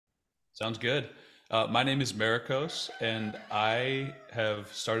Sounds good. My name is Maricos, and I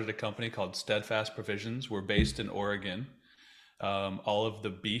have started a company called Steadfast Provisions. We're based in Oregon. All of the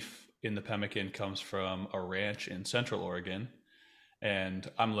beef in the Pemmican comes from a ranch in Central Oregon, and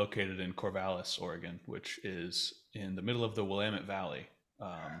I'm located in Corvallis, Oregon, which is in the middle of the Willamette Valley.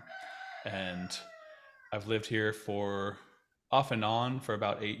 Um, and I've lived here for off and on for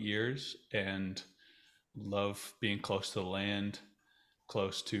about 8 years, and love being close to the land,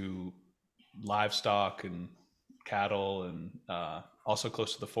 close to livestock and cattle, and also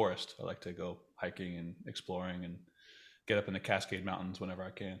close to the forest. I like to go hiking and exploring and get up in the Cascade Mountains whenever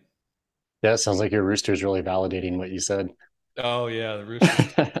I can. Yeah, it sounds like your rooster's really validating what you said. Oh yeah, the rooster's.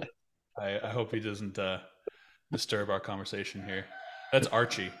 I hope he doesn't disturb our conversation here. That's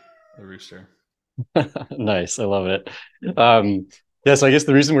Archie, the rooster. Nice. I love it. Um, yeah, so I guess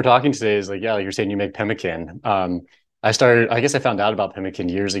the reason we're talking today is like, yeah, like you're saying you make pemmican. I guess I found out about pemmican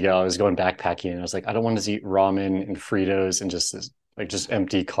years ago. I was going backpacking and I was like, I don't want to eat ramen and Fritos and just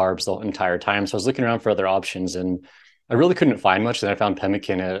empty carbs the entire time. So I was looking around for other options and I really couldn't find much. Then I found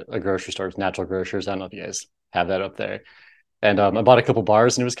pemmican at a grocery store, Natural Grocers. I don't know if you guys have that up there. And I bought a couple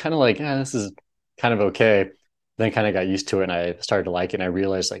bars and it was kind of like, yeah, this is kind of okay. Then kind of got used to it and I started to like it. And I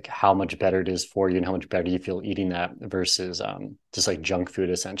realized like how much better it is for you and how much better you feel eating that versus just like junk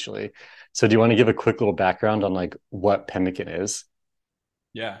food essentially. So do you want to give a quick little background on like what pemmican is?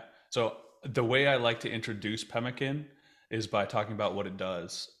 Yeah. So the way I like to introduce pemmican is by talking about what it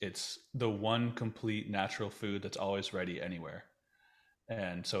does. It's the one complete natural food that's always ready anywhere.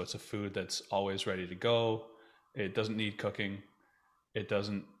 And so it's a food that's always ready to go. It doesn't need cooking. It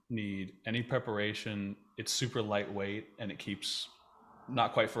doesn't need any preparation. It's super lightweight and it keeps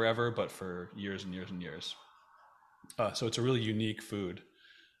not quite forever, but for years and years and years. So it's a really unique food.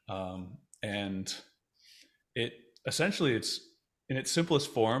 And it essentially, it's in its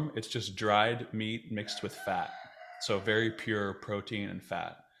simplest form, it's just dried meat mixed with fat. So very pure protein and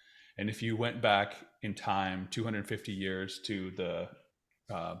fat. And if you went back in time 250 years to the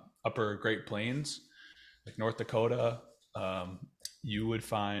upper Great Plains, like North Dakota, um, you would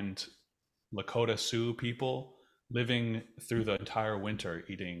find Lakota Sioux people living through the entire winter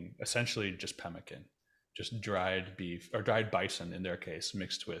eating essentially just pemmican, just dried beef or dried bison in their case,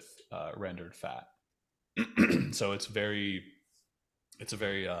 mixed with rendered fat. So it's a very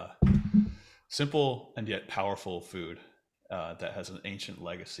simple and yet powerful food that has an ancient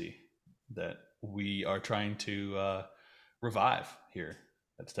legacy that we are trying to revive here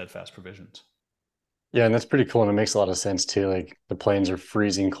at Steadfast Provisions. Yeah, and that's pretty cool. And it makes a lot of sense too. Like the plains are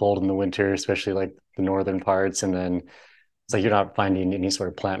freezing cold in the winter, especially like the northern parts. And then it's like you're not finding any sort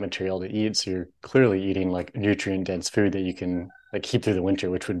of plant material to eat. So you're clearly eating like nutrient dense food that you can like keep through the winter,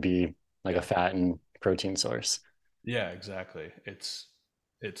 which would be like a Yeah, fat and protein source. yeah, exactly. It's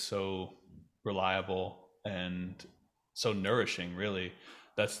so reliable and so nourishing. Really,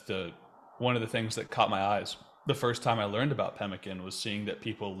 that's the one of the things that caught my eyes. The first time I learned about pemmican was seeing that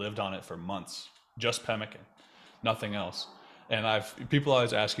people lived on it for months, just pemmican, nothing else. And I've people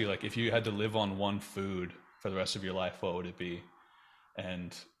always ask you like if you had to live on one food for the rest of your life, what would it be?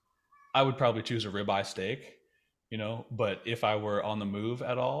 And I would probably choose a ribeye steak, but if I were on the move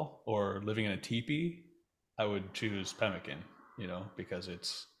at all or living in a teepee, I would choose pemmican, because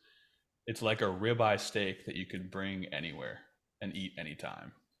it's like a ribeye steak that you could bring anywhere and eat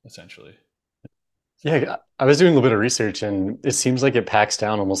anytime, essentially. So Yeah, I was doing a little bit of research and it seems like it packs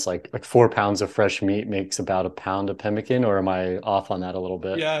down almost like 4 pounds of fresh meat makes about a pound of pemmican, or am I off on that a little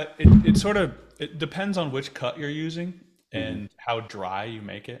bit? yeah, it sort of it depends on which cut you're using Mhm. and how dry you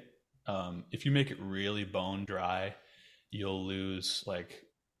make it. If you make it really bone dry, you'll lose like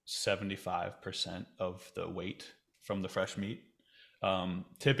 75% of the weight from the fresh meat.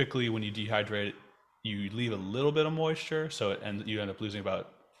 Typically, when you dehydrate it, you leave a little bit of moisture, so you end up losing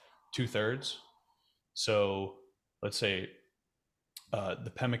about 2/3. So let's say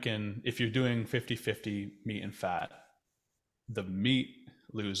the pemmican, if you're doing 50-50 meat and fat, the meat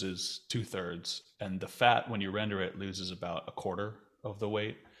loses 2/3, and the fat, when you render it, loses about a quarter of the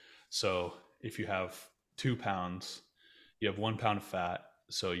weight. So if you have 2 pounds, you have 1 pound of fat.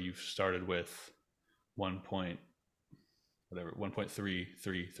 So you've started with 1 point, whatever,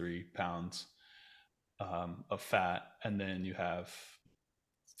 1.333 pounds of fat, and then you have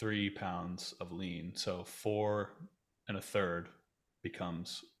 3 pounds of lean. So 4 1/3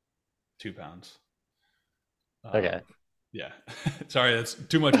 becomes 2 pounds. Okay. Um, yeah, sorry, that's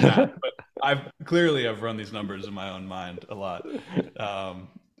too much math, but I've run these numbers in my own mind a lot. Um,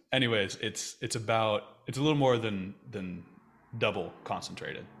 Anyways, it's a little more than double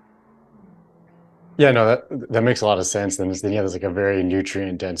concentrated. Yeah, no, that makes a lot of sense. Then yeah, there's like a very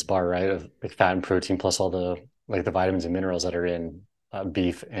nutrient dense bar, right? Of like fat and protein plus all the like the vitamins and minerals that are in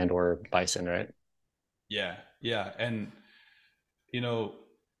beef and or bison, right? Yeah, yeah, and you know,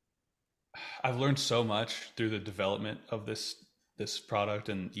 I've learned so much through the development of this product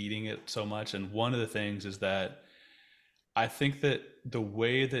and eating it so much. And one of the things is that I think that the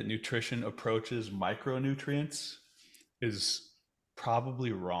way that nutrition approaches micronutrients is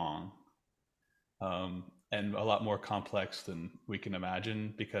probably wrong, and a lot more complex than we can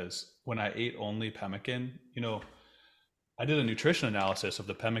imagine. Because when I ate only pemmican, I did a nutrition analysis of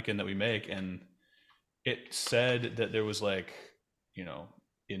the pemmican that we make, and it said that there was like, you know,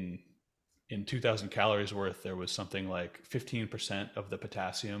 in 2000 calories worth, there was something like 15% of the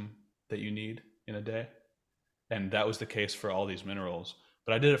potassium that you need in a day. And that was the case for all these minerals.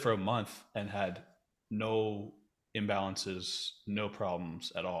 But I did it for a month and had no imbalances, no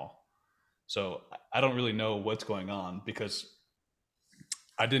problems at all. So I don't really know what's going on because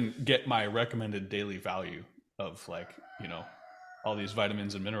I didn't get my recommended daily value of like, all these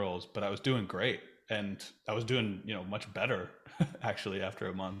vitamins and minerals, but I was doing great. And I was doing, much better actually after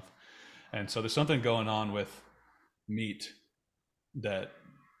a month. And so there's something going on with meat that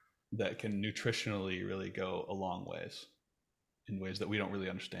can nutritionally really go a long ways in ways that we don't really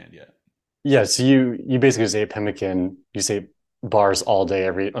understand yet. Yeah, so you basically just ate pemmican, you say bars all day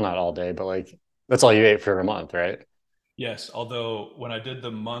well, not all day, but like that's all you ate for a month, right? Yes, although when I did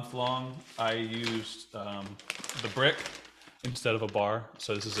the month long, I used the brick instead of a bar.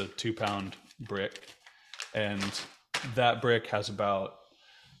 So this is a 2 pound brick, and that brick has about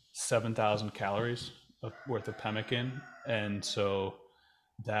 7,000 calories worth of pemmican, and so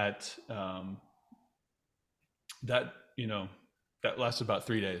that that that lasts about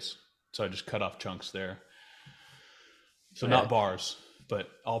 3 days. So I just cut off chunks there. So Yeah, not bars, but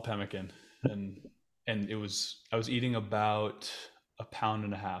all pemmican, and I was eating about a pound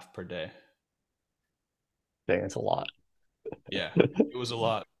and a half per day. dang, it's a lot. Yeah, it was a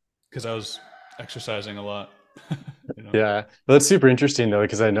lot because I was exercising a lot. you know. Yeah, well, that's super interesting though,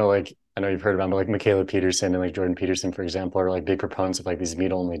 because I know you've heard about like Michaela Peterson and like Jordan Peterson, for example, are like big proponents of like these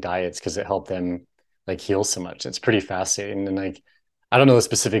meat only diets because it helped them like heal so much. It's pretty fascinating. And like I don't know the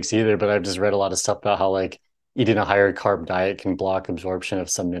specifics either, but I've just read a lot of stuff about how like eating a higher carb diet can block absorption of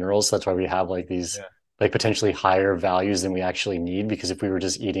some minerals. So that's why we have like these Yeah. like potentially higher values than we actually need, because if we were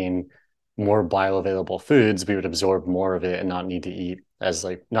just eating more bioavailable foods, we would absorb more of it and not need to eat as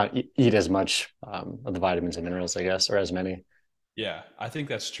much of the vitamins and minerals, I guess, or as many. Yeah, I think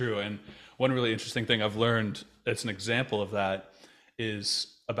that's true. And one really interesting thing I've learned that's an example of that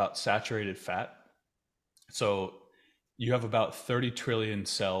is about saturated fat. So you have about 30 trillion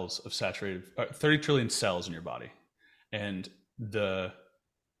cells of 30 trillion cells in your body. And the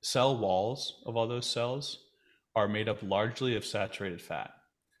cell walls of all those cells are made up largely of saturated fat.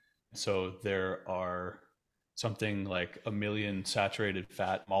 So there are something like a million saturated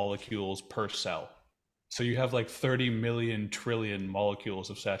fat molecules per cell. So you have like 30 million trillion molecules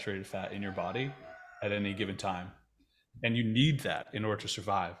of saturated fat in your body at any given time. And you need that in order to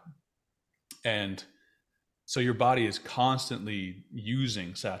survive. And so your body is constantly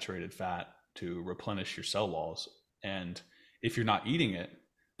using saturated fat to replenish your cell walls. And if you're not eating it,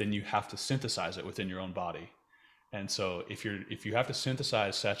 then you have to synthesize it within your own body. And so if you have to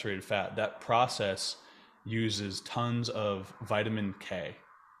synthesize saturated fat, that process uses tons of vitamin K,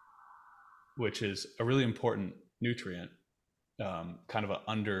 which is a really important nutrient, kind of an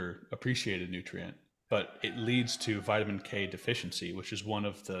underappreciated nutrient, but it leads to vitamin K deficiency, which is one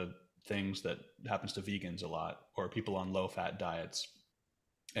of the things that happens to vegans a lot or people on low fat diets.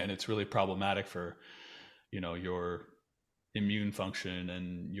 And it's really problematic for, your immune function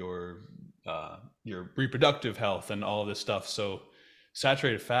and your reproductive health and all of this stuff. So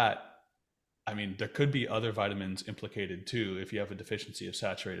saturated fat, I mean, there could be other vitamins implicated too if you have a deficiency of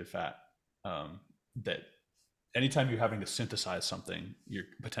saturated fat. That anytime you're having to synthesize something, you're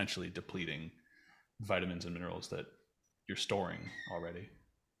potentially depleting vitamins and minerals that you're storing already.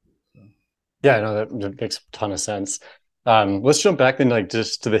 So, Yeah, I know that makes a ton of sense. Let's jump back then, like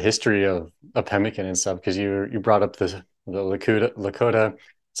just to the history of pemmican and stuff, because you brought up the Lakota,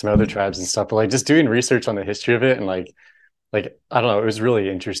 some other tribes and stuff, but like just doing research on the history of it and like I don't know, it was really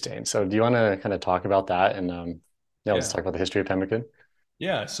interesting. So do you want to kind of talk about that and yeah, let's yeah, talk about the history of pemmican.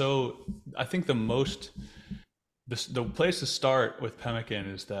 yeah. So I think the place to start with pemmican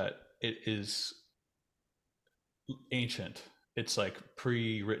is that it is ancient. It's like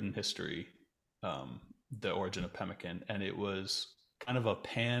pre-written history, the origin of pemmican, and it was kind of a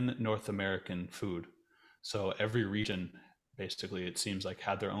pan North American food. So every region, basically, it seems like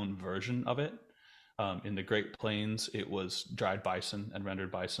had their own version of it. In the Great Plains, it was dried bison and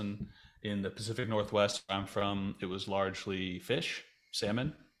rendered bison. In the Pacific Northwest, where I'm from, it was largely fish,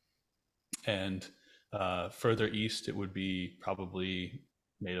 salmon, and further east, it would be probably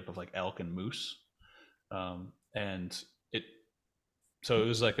made up of like elk and moose. And it so it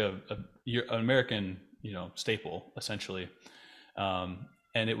was like an American, staple essentially.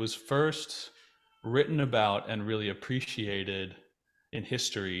 And it was first written about and really appreciated in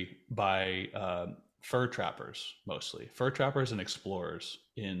history by fur trappers, mostly fur trappers and explorers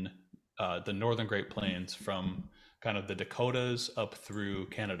in the northern Great Plains, from kind of the Dakotas up through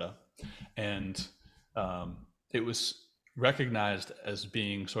Canada. And it was recognized as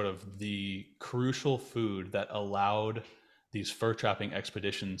being sort of the crucial food that allowed these fur trapping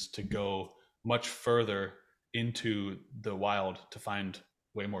expeditions to go much further into the wild to find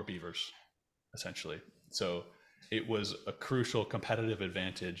way more beavers, essentially. So it was a crucial competitive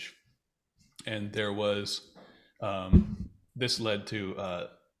advantage. And there was, this led to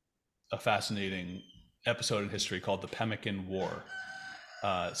a fascinating episode in history called the Pemmican War.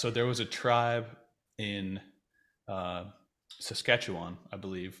 So there was a tribe in uh, Saskatchewan, I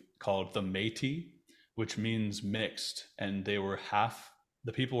believe, called the Métis, which means mixed, and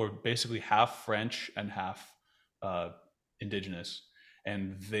the people were basically half French and half uh, indigenous,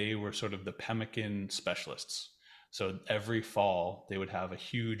 and they were sort of the pemmican specialists. So every fall they would have a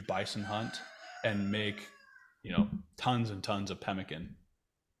huge bison hunt and make, tons and tons of pemmican,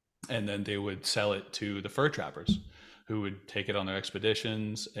 and then they would sell it to the fur trappers, who would take it on their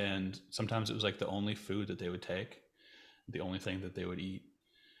expeditions, and sometimes it was like the only food that they would take, the only thing that they would eat.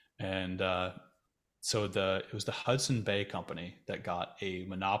 And so it was the Hudson Bay Company that got a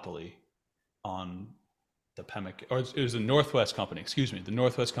monopoly on the pemmican, or it was the Northwest Company. Excuse me, the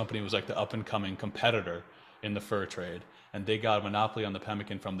Northwest Company was like the up and coming competitor in the fur trade, and they got a monopoly on the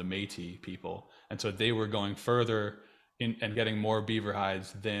pemmican from the Métis people, and so they were going further in and getting more beaver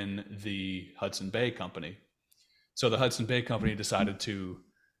hides than the Hudson Bay Company. So the Hudson Bay Company decided to,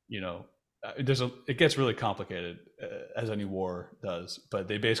 you know, it gets really complicated, as any war does, but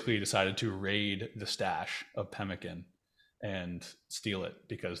they basically decided to raid the stash of pemmican and steal it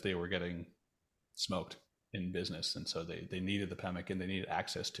because they were getting smoked in business, and so they needed the pemmican, they needed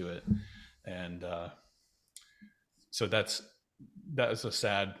access to it, and so that was a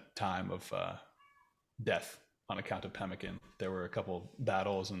sad time of death on account of pemmican. There were a couple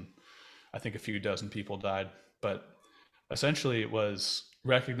battles, and I think a few dozen people died, but essentially it was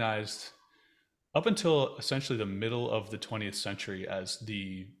recognized up until essentially the middle of the 20th century as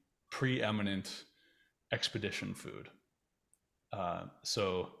the preeminent expedition food.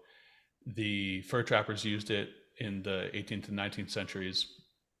 So the fur trappers used it in the 18th and 19th centuries.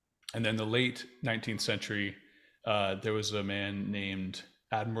 And then the late 19th century, there was a man named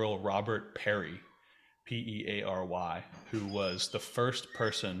Admiral Robert Peary, Peary, who was the first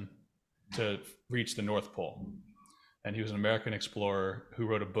person to reach the North Pole. And he was an American explorer who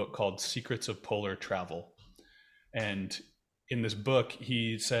wrote a book called Secrets of Polar Travel. And in this book,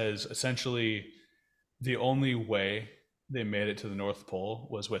 he says essentially the only way they made it to the North Pole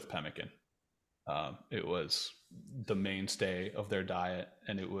was with pemmican. It was the mainstay of their diet,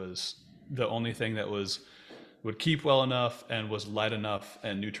 and it was the only thing that would keep well enough and was light enough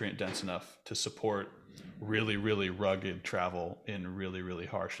and nutrient dense enough to support really, really rugged travel in really, really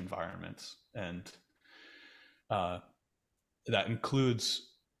harsh environments. And that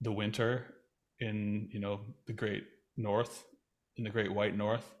includes the winter in, the Great North, in the Great White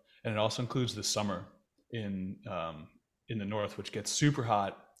North, and it also includes the summer in the North, which gets super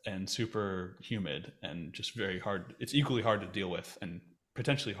hot and super humid and just very hard. It's equally hard to deal with and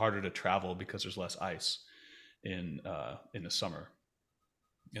potentially harder to travel because there's less ice in the summer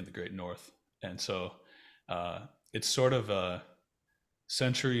in the Great North. And so it's sort of a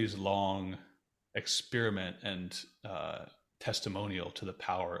centuries long experiment and testimonial to the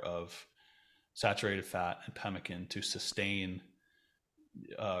power of saturated fat and pemmican to sustain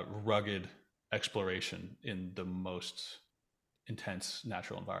rugged exploration in the most intense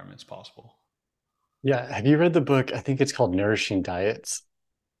natural environments possible. Yeah. Have you read the book? I think it's called Nourishing Diets.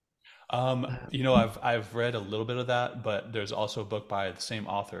 I've read a little bit of that, but there's also a book by the same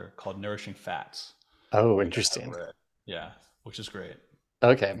author called Nourishing Fats Oh, that I've interesting. read. Yeah, which is great.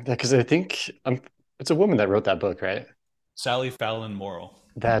 Okay. Because I think it's a woman that wrote that book, right? Sally Fallon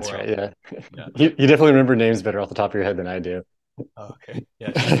That's right. Morrow. Yeah. Yeah. You definitely remember names better off the top of your head than I do. Oh, okay.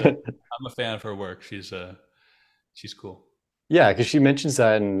 Yeah, I'm a fan of her work. She's cool. Yeah, because she mentions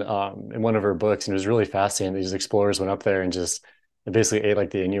that in one of her books, and it was really fascinating. These explorers went up there and just basically ate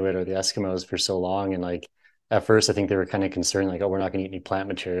like the Inuit or the Eskimos for so long, and like at first, I think they were kind of concerned, like, oh, we're not going to eat any plant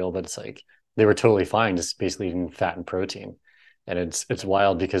material, but it's like they were totally fine just basically eating fat and protein. And it's Yeah.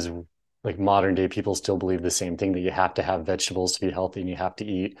 wild because like modern day people still believe the same thing, that you have to have vegetables to be healthy and you have to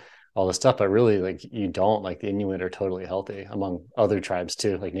eat all this stuff, but really like you don't. Like the Inuit are totally healthy, among other tribes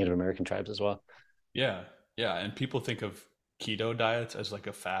too, like Native American tribes as well. Yeah, yeah, and people think of keto diets as like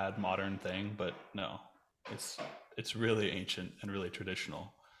a fad modern thing, but no, it's it's really ancient and really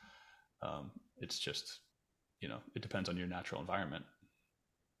traditional. It's just, it depends on your natural environment.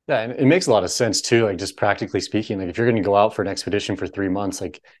 Yeah, and it makes a lot of sense too, like just practically speaking. Like if you're going to go out for an expedition for 3 months,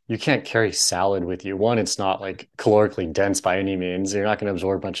 like you can't carry salad with you. One, it's not like calorically dense by any means. You're not going to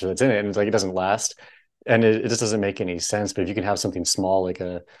absorb much of that's in it, and it's like it doesn't last, and it just doesn't make any sense. But if you can have something small, like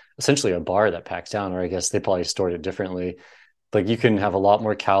a essentially a bar that packs down, or I guess they probably stored it differently, like you can have a lot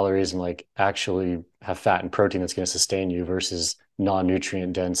more calories and like actually have fat and protein that's going to sustain you versus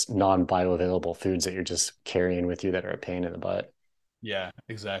non-nutrient dense, non-bioavailable foods that you're just carrying with you that are a pain in the butt. Yeah,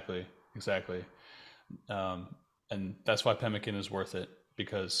 exactly, exactly. Um, and that's why pemmican is worth it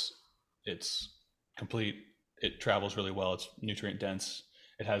because it's complete. It travels really well. It's nutrient dense.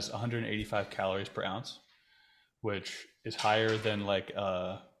 It has 185 calories per ounce, which is higher than like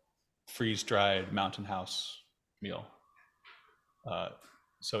a freeze dried Mountain House meal. Uh,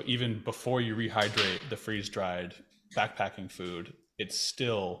 so even before you rehydrate the freeze dried backpacking food, it's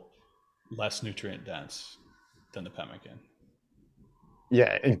still less nutrient dense than the pemmican.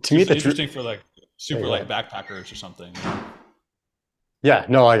 Yeah, and to So me it's that's interesting for like yeah, super go light ahead. backpackers or something. Yeah,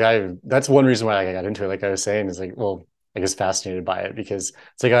 no, like I that's one reason why I got into it. Like I was saying, is like, well, I guess fascinated by it because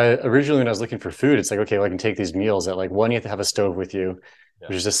it's like I originally when I was looking for food, it's like, okay, well, I can take these meals that like one, you have to have a stove with you, Yeah,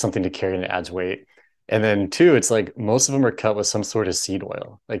 which is just something to carry and it adds weight. And then two, it's like most of them are cut with some sort of seed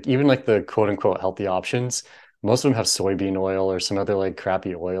oil. Like even like the quote unquote healthy options, most of them have soybean oil or some other like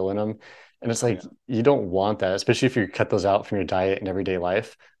crappy oil in them. And it's like yeah, you don't want that, especially if you cut those out from your diet and everyday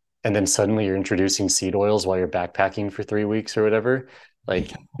life. And then suddenly you're introducing seed oils while you're backpacking for 3 weeks or whatever.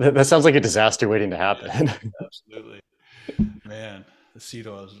 Like that sounds like a disaster waiting to yeah, happen. absolutely. Man, the seed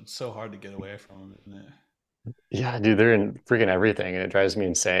oils, it's so hard to get away from them, isn't it? Yeah, dude, they're in freaking everything, and it drives me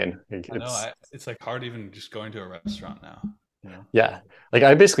insane. Like, I know. It's like hard even just going to a restaurant now. You know. yeah, like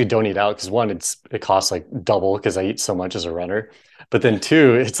I basically don't eat out because one, it costs like double because I eat so much as a runner, but Yeah. then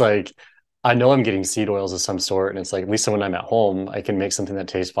two, it's like I know I'm getting seed oils of some sort, and it's like at least when I'm at home, I can make something that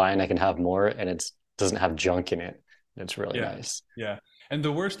tastes fine. I can have more, and it doesn't have junk in it. It's really Yeah. nice. Yeah. And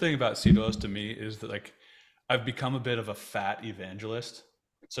the worst thing about seed oils to me is that like I've become a bit of a fat evangelist.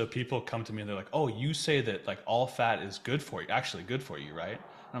 So people come to me and they're like, "Oh, you say that like all fat is good for you, actually good for you, right?"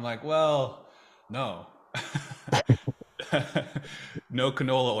 And I'm like, "Well, no." No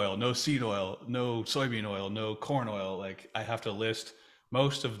canola oil, no seed oil, no soybean oil, no corn oil. Like I have to list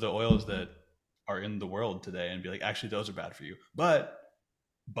most of the oils that are in the world today and be like, actually, those are bad for you. But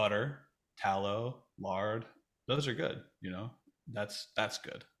butter, tallow, lard, those are good. That's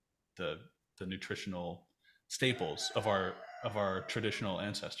good. The the nutritional staples of our traditional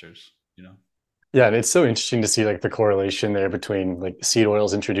ancestors. You know. Yeah, and it's so interesting to see like the correlation there between like seed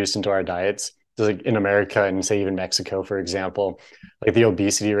oils introduced into our diets. Just like in America and say even Mexico, for example, like the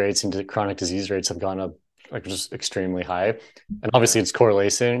obesity rates and chronic disease rates have gone up like just extremely high. And Yeah. obviously it's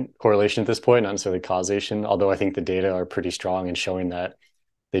correlation at this point, not necessarily causation, although I think the data are pretty strong in showing that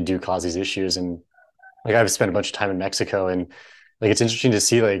they do cause these issues. And like I've spent a bunch of time in Mexico and like it's interesting to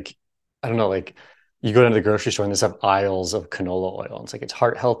see like I don't know like you go down to the grocery store and there's have aisles of canola oil. And it's like it's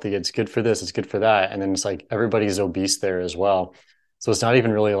heart healthy, it's good for this, it's good for that. And then it's like everybody's obese there as well. So it's not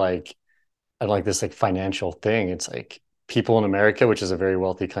even really like I don't like this like financial thing. It's like people in America, which is a very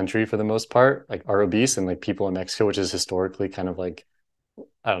wealthy country for the most part, like are obese, and like people in Mexico, which is historically kind of like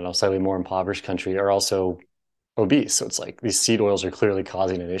I don't know, slightly more impoverished country, are also obese. So it's like these seed oils are clearly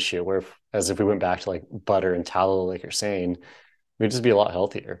causing an issue. Where as if we went back to like butter and tallow, like you're saying, we'd just be a lot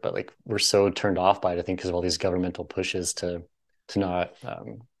healthier. But like we're so turned off by it, I think, because of all these governmental pushes to not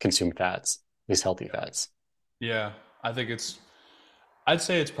consume fats, these healthy fats. Yeah. I think it's. I'd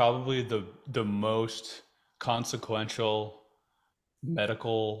say it's probably the most consequential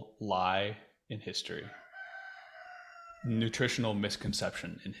medical lie in history, nutritional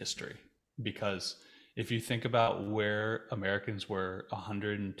misconception in history. Because if you think about where Americans were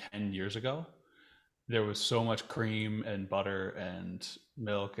 110 years ago, there was so much cream and butter and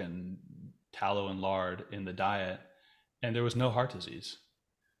milk and tallow and lard in the diet, and there was no heart disease.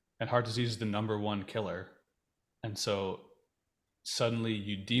 And heart disease is the number one killer. And so suddenly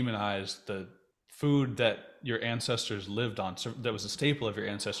you demonize the food that your ancestors lived on, so that was a staple of your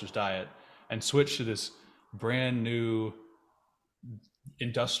ancestors' diet, and switch to this brand new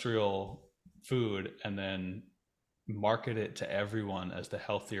industrial food and then market it to everyone as the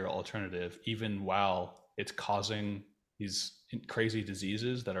healthier alternative, even while it's causing these crazy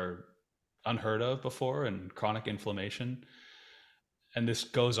diseases that are unheard of before and chronic inflammation. And this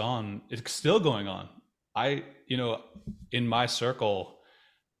goes on, it's still going on. I, in my circle,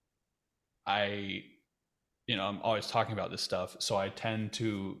 I, I'm always talking about this stuff. So I tend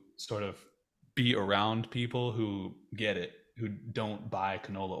to sort of be around people who get it, who don't buy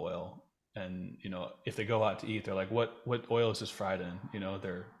canola oil. And, if they go out to eat, they're like, what oil is this fried in?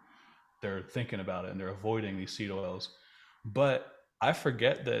 They're thinking about it and they're avoiding these seed oils. But I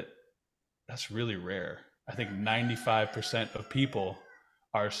forget that that's really rare. I think 95% of people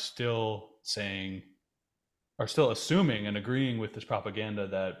are still saying, are still assuming and agreeing with this propaganda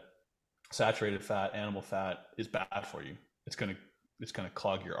that saturated fat, animal fat is bad for you. It's gonna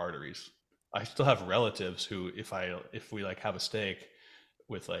clog your arteries. I still have relatives who, if we like have a steak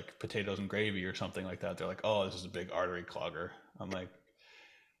with like potatoes and gravy or something like that, they're like, "Oh, this is a big artery clogger." I'm like,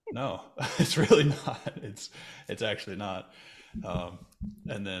 "No, it's really not. It's actually not." Um,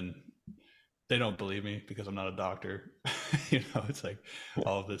 and then they don't believe me because I'm not a doctor. It's like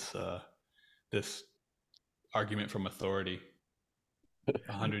all of this argument from authority.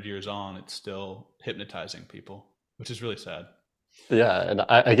 100 years on, it's still hypnotizing people, which is really sad. Yeah, and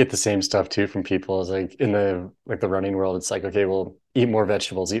I get the same stuff too from people. It's like in the running world, it's like, okay, well, eat more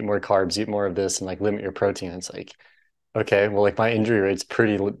vegetables, eat more carbs, eat more of this, and like limit your protein. It's like, okay, well, like my injury rate's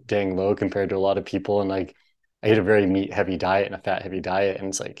pretty dang low compared to a lot of people, and like I eat a very meat heavy diet and a fat heavy diet, and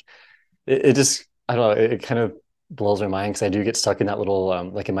it's like it just I don't know, it kind of blows my mind because I do get stuck in that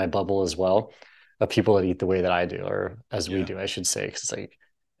little like in my bubble as well of people that eat the way that I do, or as we Yeah, do, I should say, because it's like.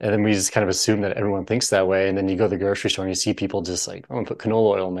 And then we just kind of assume that everyone thinks that way. And then you go to the grocery store and you see people just like, I'm gonna put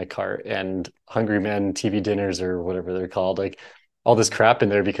canola oil in my cart and Hungry Men TV dinners or whatever they're called, like all this mm-hmm. crap in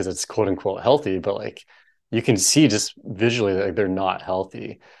there because it's quote unquote healthy, but like you can see just visually that like, they're not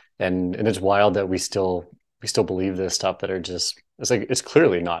healthy. And it's wild that we still believe this stuff that are just it's like it's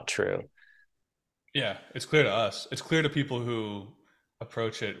clearly not true. Yeah, it's clear to us. It's clear to people who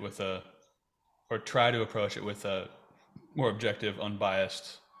approach it with a, or try to approach it with a more objective,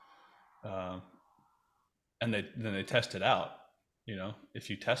 unbiased, um, and then they test it out. If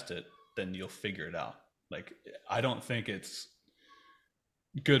you test it, then you'll figure it out. Like, I don't think it's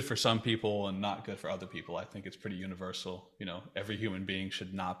good for some people and not good for other people. I think it's pretty universal. Every human being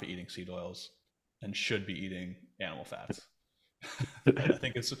should not be eating seed oils and should be eating animal fats. I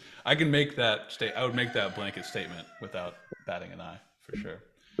think I can make that state. I would make that blanket statement without batting an eye for sure.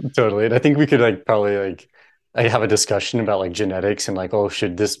 Totally. And I think we could like probably like have a discussion about like genetics and like, oh,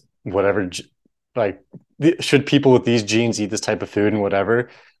 should this whatever like should people with these genes eat this type of food and whatever,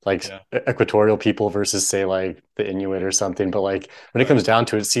 like Yeah. equatorial people versus say like the Inuit or something. But like when it Right. comes down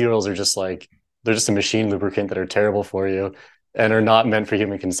to it, seed oils are just like they're just a machine lubricant that are terrible for you and are not meant for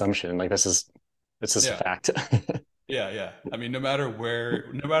human consumption. Like this is it's just a Yeah. fact. Yeah. Yeah. I mean, no matter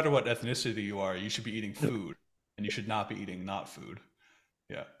what ethnicity you are, you should be eating food, and you should not be eating not food.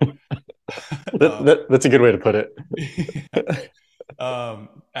 Yeah. um, That's a good way to put it. yeah.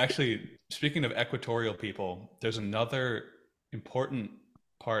 Actually, speaking of equatorial people, there's another important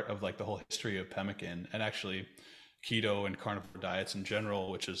part of like the whole history of pemmican and actually keto and carnivore diets in general,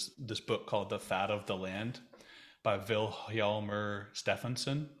 which is this book called The Fat of the Land by Vilhjalmur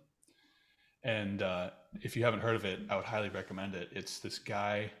Stefansson. And if you haven't heard of it, I would highly recommend it. It's this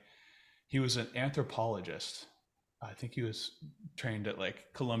guy, he was an anthropologist. I think he was trained at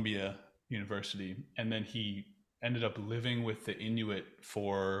like Columbia University. And then he ended up living with the Inuit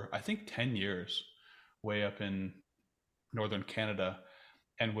for, I think, 10 years, way up in northern Canada,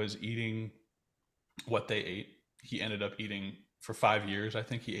 and was eating what they ate. He ended up eating for 5 years. I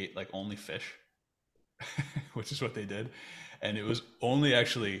think he ate like only fish, which is what they did. And it was only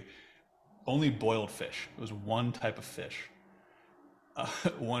boiled fish. It was one type of fish,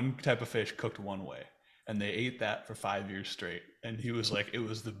 one type of fish cooked one way. And they ate that for 5 years straight. And he was like, it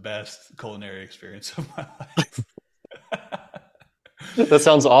was the best culinary experience of my life. That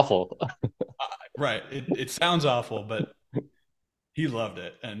sounds awful. Right. It sounds awful, but he loved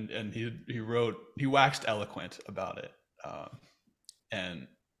it, and he waxed eloquent about it, and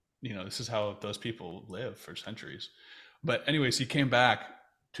this is how those people live for centuries. But anyways, he came back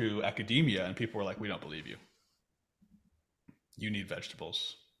to academia, and people were like, "We don't believe you. You need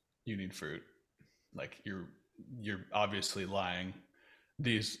vegetables. You need fruit. Like you're obviously lying.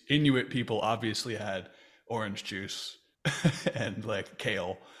 These Inuit people obviously had orange juice and like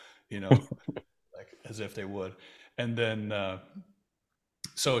kale, like as if they would." And then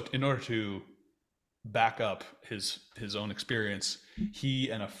so in order to back up his own experience, he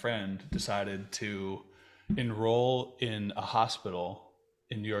and a friend decided to enroll in a hospital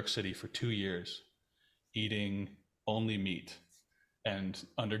in New York City for 2 years, eating only meat and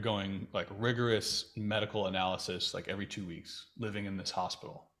undergoing like rigorous medical analysis like every 2 weeks, living in this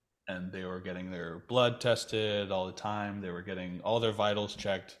hospital. And they were getting their blood tested all the time. They were getting all their vitals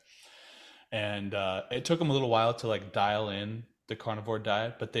checked. And it took them a little while to like dial in the carnivore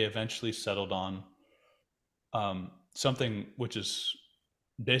diet, but they eventually settled on something which is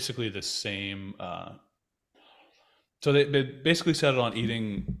basically the same. So they basically settled on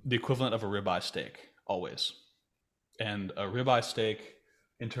eating the equivalent of a ribeye steak always. And a ribeye steak,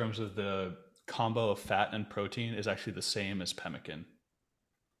 in terms of the combo of fat and protein, is actually the same as pemmican.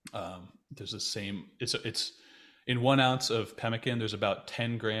 There's the same. It's in 1 ounce of pemmican. There's about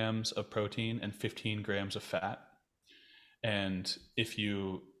 10 grams of protein and 15 grams of fat. And if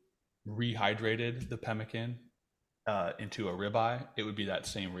you rehydrated the pemmican into a ribeye, it would be that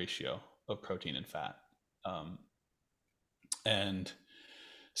same ratio of protein and fat. Um, and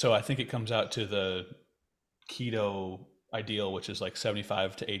so I think it comes out to the keto ideal, which is like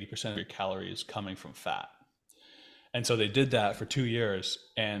 75 to 80% of your calories coming from fat. And so they did that for 2 years.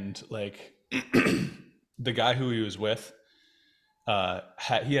 And like the guy who he was with,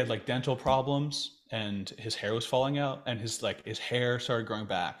 he had like dental problems and his hair was falling out and his hair started growing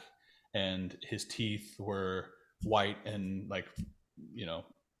back and his teeth were white and like, you know,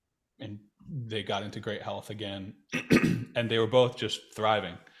 and they got into great health again. And they were both just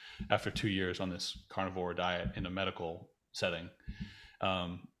thriving after 2 years on this carnivore diet in a medical setting.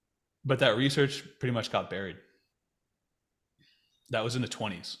 But that research pretty much got buried. That was in the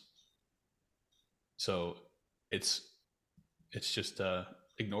 20s. So it's just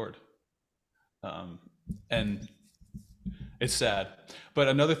ignored. And it's sad. But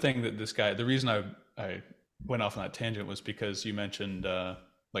another thing that this guy, the reason I went off on that tangent was because you mentioned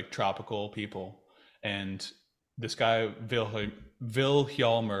like tropical people. And this guy,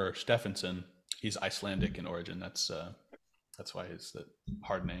 Vilhjalmur Stephenson, he's Icelandic in origin. That's why he's the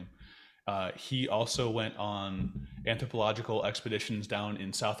hard name. He also went on anthropological expeditions down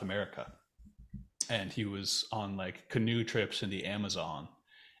in South America. And he was on like canoe trips in the Amazon.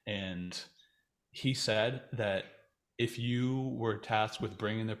 And he said that if you were tasked with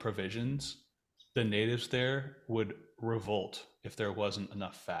bringing the provisions, the natives there would revolt if there wasn't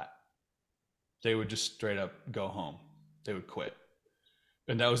enough fat. They would just straight up go home. They would quit.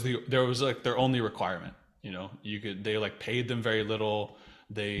 And there was like their only requirement. You know, they like paid them very little.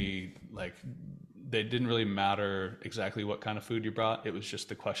 They didn't really matter exactly what kind of food you brought. It was just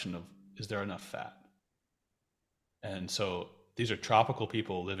the question of, is there enough fat? And so these are tropical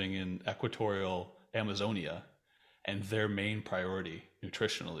people living in equatorial Amazonia, and their main priority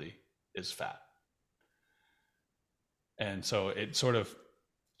nutritionally is fat. And so it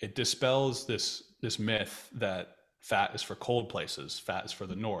dispels this myth that fat is for cold places, fat is for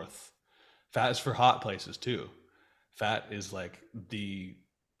the north, fat is for hot places too. Fat is like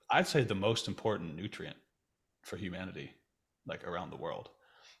I'd say the most important nutrient for humanity, like around the world.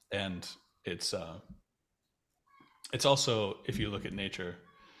 And it's also, if you look at nature,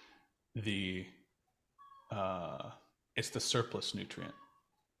 the it's the surplus nutrient.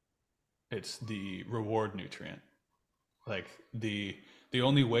 It's the reward nutrient. Like the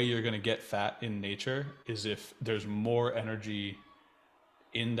only way you're going to get fat in nature is if there's more energy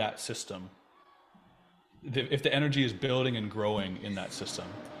in that system. If the energy is building and growing in that system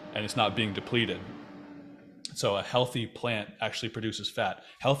and it's not being depleted. So a healthy plant actually produces fat.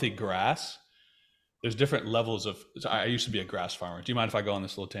 Healthy grass, there's different levels of. So I used to be a grass farmer. Do you mind if I go on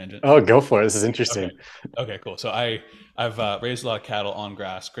this little tangent? Oh, go for it. This is Okay. interesting. Okay, cool. So I've raised a lot of cattle on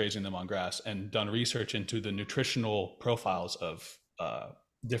grass, grazing them on grass, and done research into the nutritional profiles of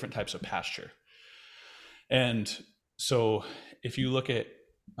different types of pasture. And so if you look at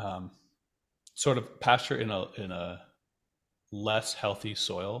sort of pasture in a less healthy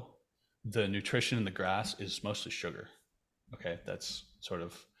soil, the nutrition in the grass is mostly sugar. Okay, that's sort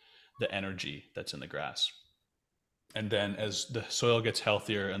of the energy that's in the grass. And then as the soil gets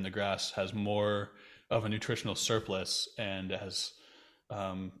healthier and the grass has more of a nutritional surplus and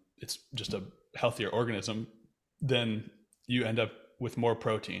it's just a healthier organism, then you end up with more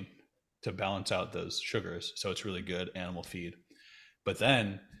protein to balance out those sugars. So it's really good animal feed. But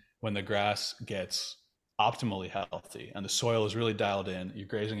then when the grass gets optimally healthy and the soil is really dialed in, you're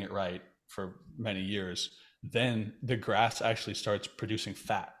grazing it right for many years, then the grass actually starts producing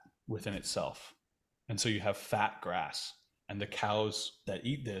fat within itself. And so you have fat grass, and the cows that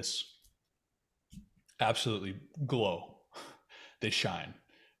eat this absolutely glow. They shine,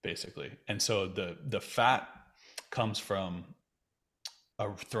 basically. And so the fat comes from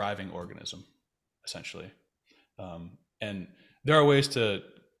a thriving organism, essentially. And there are ways to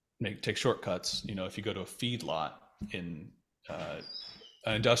take shortcuts. If you go to a feed lot in uh,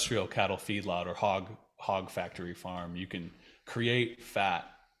 an industrial cattle feedlot or hog factory farm, you can create fat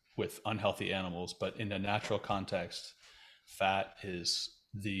with unhealthy animals, but in a natural context, fat is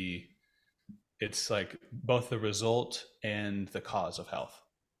the it's like both the result and the cause of health.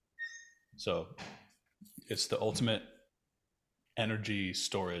 So it's the ultimate energy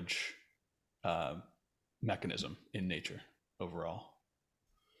storage uh, mechanism in nature overall.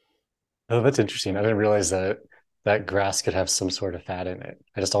 Oh, that's interesting. I didn't realize that that grass could have some sort of fat in it.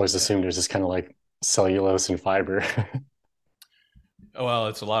 I just always Yeah. assumed it was just kind of like cellulose and fiber. Well,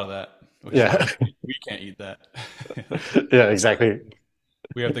 it's a lot of that, which is why Yeah. we can't eat that. Yeah, That's why exactly.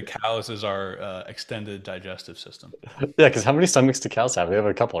 we have the cows as our extended digestive system. Yeah, because how many stomachs do cows have? They have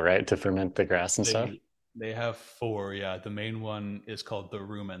a couple, right? To ferment the grass and stuff. They have four. Yeah, the main one is called the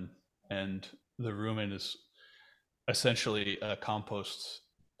rumen, and the rumen is essentially a compost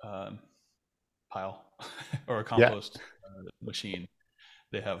um, pile or a Yeah. compost machine.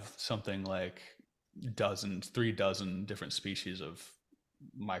 They have something like dozens, 3 dozen different species of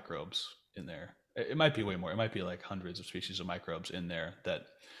microbes in there. It might be way more. It might be like hundreds of species of microbes in there that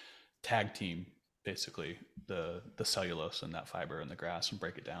tag team basically the cellulose and that fiber in the grass and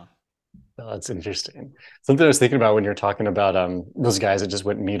break it down. Oh, that's interesting. Something I was thinking about when you're talking about those guys that just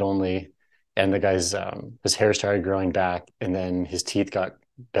went meat only, and the guy's his hair started growing back, and then his teeth got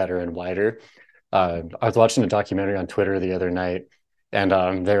better and wider. I was watching a documentary on Twitter the other night, and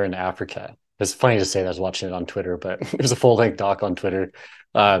they're in Africa. It's funny to say that I was watching it on Twitter, but it was a full length doc on Twitter.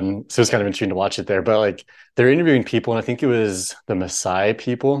 So it's kind of interesting to watch it there. But like they're interviewing people, and I think it was the Maasai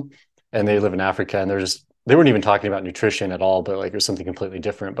people, and they Mm-hmm. live in Africa, and they weren't even talking about nutrition at all, but like it was something completely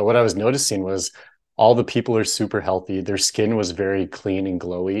different. But what I was noticing was all the people are super healthy. Their skin was very clean and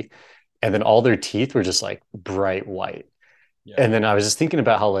glowy, and then all their teeth were just like bright white. Yeah. And then I was just thinking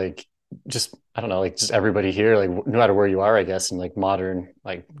about how like just I don't know, like just everybody here, like no matter where you are, I guess, in like modern,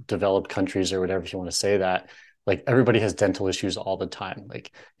 like developed countries or whatever, if you want to say that, like everybody has dental issues all the time.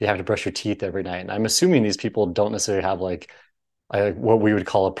 Like you have to brush your teeth every night. And I'm assuming these people don't necessarily have like what we would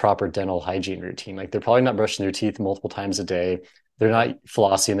call a proper dental hygiene routine. Like they're probably not brushing their teeth multiple times a day. They're Yep. not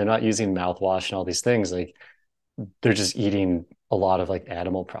flossing. They're not using mouthwash and all these things. Like they're just eating a lot of like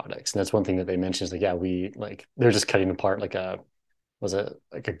animal products. And that's one thing that they mentioned is like, yeah, we like they're just cutting apart like a was it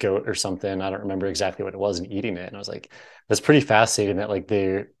like a goat or something? I don't remember exactly what it was and eating it. And I was like, that's pretty fascinating that like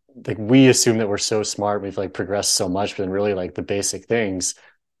they're like we assume that we're so smart, we've like progressed so much, but then really like the basic things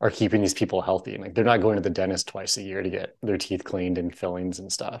are keeping these people healthy. And like they're not going to the dentist twice a year to get their teeth cleaned and fillings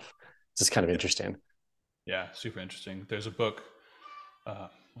and stuff. It's just kind of Yep. interesting. Yeah. Super interesting. There's a book.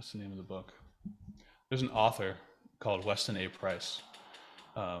 What's the name of the book? There's an author called Weston A. Price,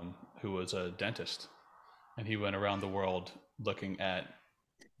 who was a dentist, and he went around the world looking at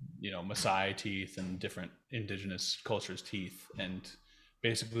Maasai teeth and different indigenous cultures' teeth, and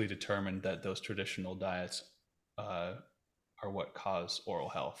basically determined that those traditional diets uh, are what cause oral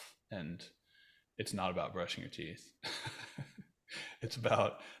health, and it's not about brushing your teeth. It's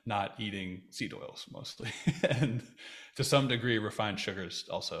about not eating seed oils mostly, and to some degree refined sugars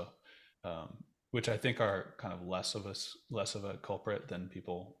also, um, which I think are kind of less of a culprit than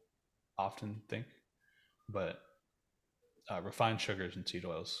people often think. But refined sugars and seed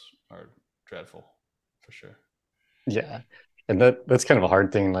oils are dreadful for sure. Yeah. And that's kind of a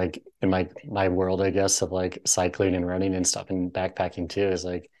hard thing, like in my world, I guess, of like cycling and running and stuff and backpacking too, is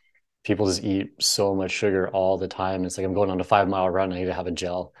like people just eat so much sugar all the time. It's like I'm going on a 5 mile run, I need to have a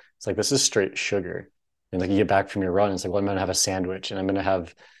gel. It's like this is straight sugar. And like you get back from your run, it's like, well, I'm gonna have a sandwich and I'm gonna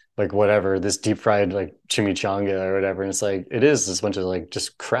have like whatever, this deep fried like chimichanga or whatever. And it's like it is this bunch of like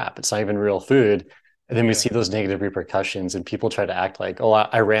just crap. It's not even real food. And then we Yeah. see those negative repercussions and people try to act like, oh,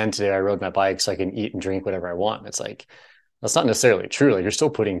 I ran today, I rode my bike so I can eat and drink whatever I want. It's like that's not necessarily true. Like you're still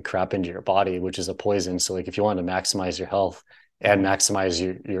putting crap into your body, which is a poison. So like if you want to maximize your health and Mm-hmm.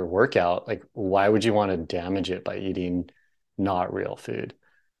 maximize your workout, like why would you want to damage it by eating not real food?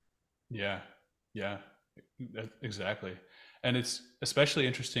 Yeah. Yeah. Exactly. And it's especially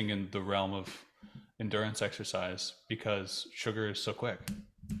interesting in the realm of endurance exercise because sugar is so quick.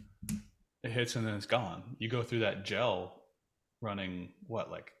 It hits and then it's gone. You go through that gel running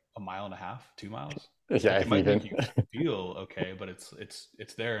what, like a mile and a half, 2 miles? Yeah, Like it if might make even. you feel okay, but it's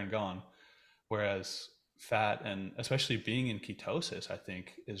there and gone. Whereas fat and especially being in ketosis, I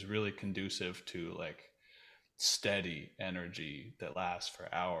think, is really conducive to like steady energy that lasts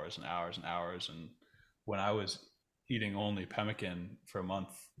for hours and hours and hours. And when I was eating only pemmican for a month,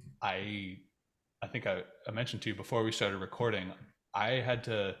 I I think I mentioned to you before we started recording, I had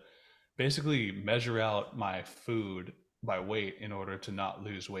to basically measure out my food by weight in order to not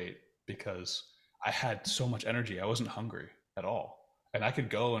lose weight because I had so much energy. I wasn't hungry at all. And I could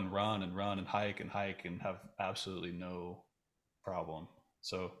go and run and run and hike and have absolutely no problem.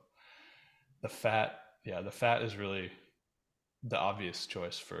 So the fat, yeah, the fat is really the obvious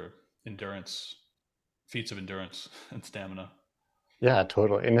choice for endurance, feats of endurance and stamina. Yeah,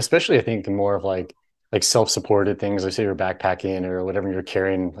 totally. And especially I think the more of like self-supported things, like say you're backpacking or whatever, you're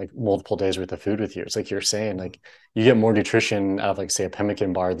carrying like multiple days worth of food with you. It's like you're saying, like you get more nutrition out of like say a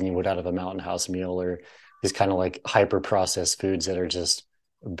pemmican bar than you would out of a mountain house meal or these kind of like hyper processed foods that are just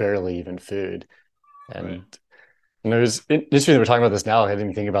barely even food. Right. And it was interesting that we're talking about this now. I didn't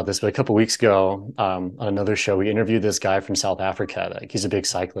even think about this, but a couple of weeks ago, on another show, we interviewed this guy from South Africa. Like he's a big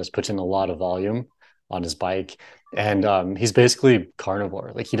cyclist, puts in a lot of volume on his bike, and he's basically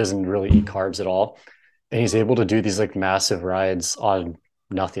carnivore. Like he doesn't really eat carbs at all, and he's able to do these like massive rides on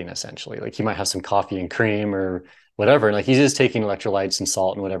nothing essentially. Like he might have some coffee and cream or whatever, and like he's just taking electrolytes and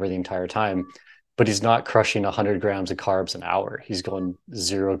salt and whatever the entire time, but he's not crushing 100 grams of carbs an hour. He's going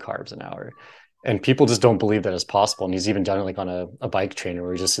zero carbs an hour, and people just don't believe that is possible. And he's even done it like on a bike trainer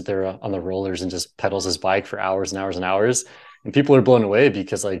where he just sit there on the rollers and just pedals his bike for hours and hours and hours. And people are blown away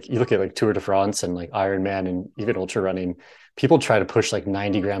because like you look at like Tour de France and like Ironman and even ultra running, people try to push like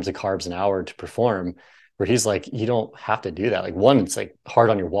 90 grams of carbs an hour to perform, where he's like, you don't have to do that. Like one, it's like hard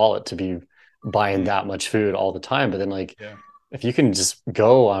on your wallet to be buying Mm, that much food all the time. But then like yeah. if you can just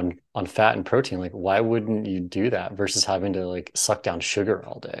go on fat and protein, like why wouldn't you do that versus having to like suck down sugar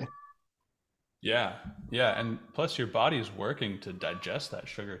all day? Yeah. Yeah. And plus your body's working to digest that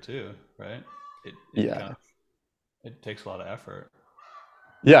sugar too, right? It kind Yeah. of it takes a lot of effort.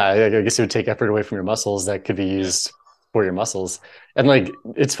 Yeah, I guess it would take effort away from your muscles that could be Yeah. used for your muscles. And like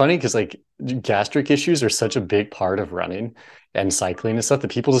it's funny because like gastric issues are such a big part of running and cycling and stuff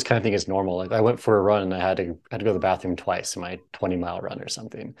that people just kind of think it's normal. Like I went for a run and I had to go to the bathroom twice in my 20-mile run or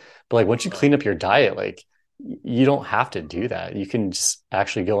something. But like once you clean up your diet, like you don't have to do that. You can just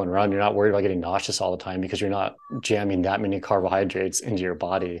actually go and run. You're not worried about getting nauseous all the time because you're not jamming that many carbohydrates into your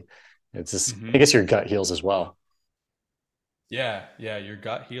body. It's just, I Hmm. guess your gut heals as well. Yeah. Yeah. Your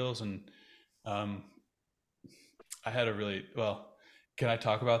gut heals. And um, I had a really, well, can I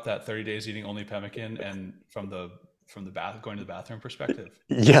talk about that 30 days eating only pemmican and from the bath, going to the bathroom perspective?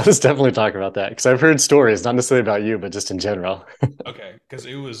 Yeah, let's definitely talk about that because I've heard stories, not necessarily about you, but just in general. Okay. Because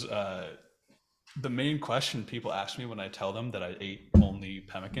it was the main question people ask me when I tell them that I ate only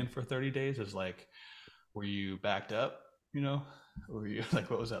pemmican for 30 days is like, were you backed up? You know, were you like,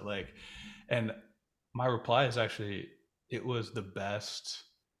 what was that like? And my reply is actually, it was the best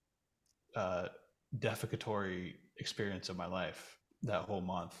uh, defecatory experience of my life that whole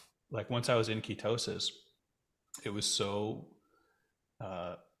month. Like once I was in ketosis, it was so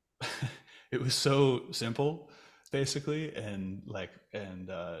uh, it was so simple, basically, and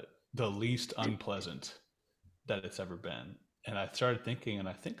the least unpleasant that it's ever been. And I started thinking, and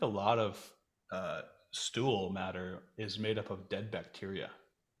I think a lot of uh, stool matter is made up of dead bacteria,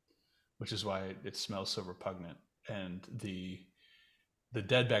 which is why it smells so repugnant. And the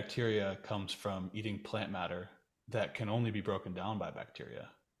dead bacteria comes from eating plant matter that can only be broken down by bacteria,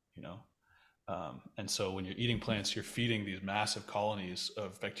 you know. And so when you're eating plants, you're feeding these massive colonies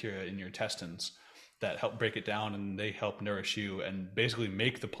of bacteria in your intestines that help break it down and they help nourish you and basically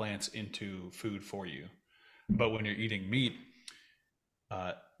make the plants into food for you. But when you're eating meat,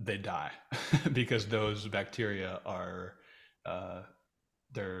 they die because those bacteria are uh,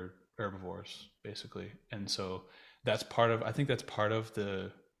 they're herbivores basically, and so that's part of I think that's part of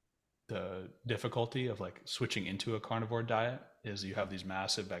the difficulty of like switching into a carnivore diet is you have these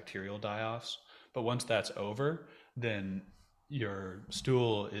massive bacterial die-offs, but once that's over, then your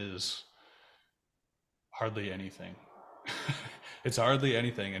stool is hardly anything. It's hardly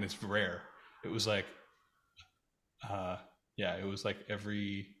anything, and it's rare. It was like uh yeah, it was like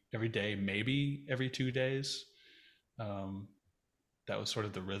every day, maybe every 2 days. um that was sort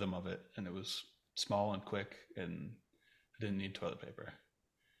of the rhythm of it, and it was small and quick, and I didn't need toilet paper.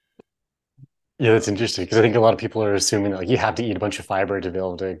 Yeah, that's interesting because I think a lot of people are assuming that like you have to eat a bunch of fiber to be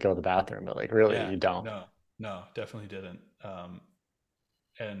able to go to the bathroom, but like really Yeah, you don't. no, no, definitely didn't.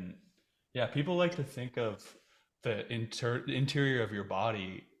 And yeah, people like to think of the interior of your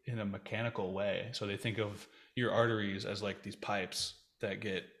body in a mechanical way. So they think of your arteries as like these pipes that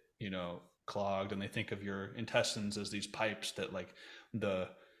get, clogged, and they think of your intestines as these pipes that like the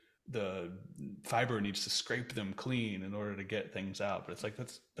the fiber needs to scrape them clean in order to get things out. But it's like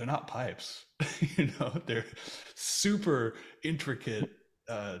they're not pipes. They're super intricate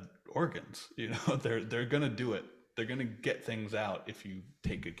organs. They're gonna do it. they're gonna get things out if you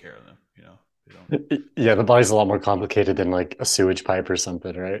take good care of them. You know, they don't. Yeah, the body's a lot more complicated than like a sewage pipe or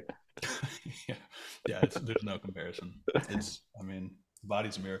something, right? Yeah, yeah. There's no comparison. I mean, the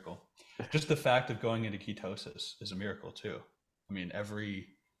body's a miracle. Just the fact of going into ketosis is a miracle too. I mean, every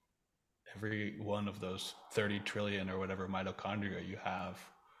one of those 30 trillion or whatever mitochondria you have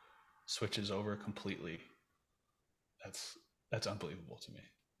switches over completely. That's unbelievable to me.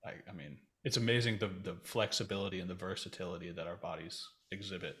 I mean, it's amazing the flexibility and the versatility that our bodies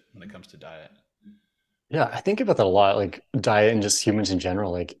exhibit when it comes to diet. Yeah, I think about that a lot, like diet and just humans in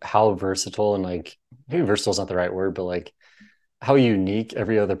general, like how versatile and like maybe versatile is not the right word, but like how unique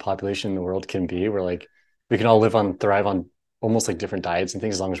every other population in the world can be. Where like we can all live on, thrive on almost like different diets and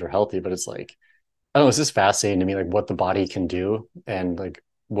things as long as we're healthy. But it's like, I don't know, it's just fascinating to me, like what the body can do. And like,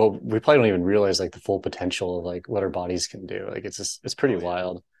 well, we probably don't even realize like the full potential of like what our bodies can do. Like it's just, it's pretty Oh yeah,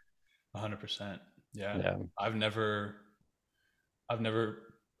 wild. 100%. Yeah, Yeah. I've never, I've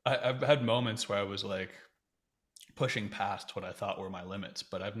never, I've had moments where I was like pushing past what I thought were my limits,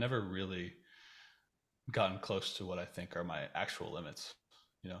 but I've never really gotten close to what I think are my actual limits.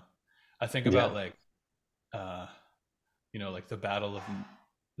 You know, I think about Yeah. like, uh, like the Battle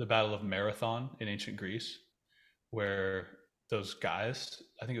of Marathon in ancient Greece, where those guys,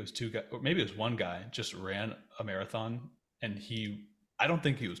 I think it was two guys, or maybe it was one guy, just ran a marathon, and I don't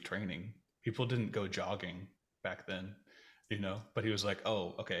think he was training. People didn't go jogging back then, but he was like,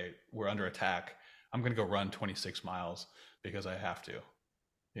 oh, okay, we're under attack. I'm going to go run 26 miles because I have to,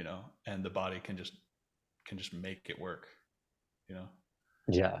 and the body can just make it work, you know.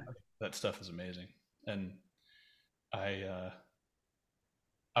 Yeah. That stuff is amazing. And I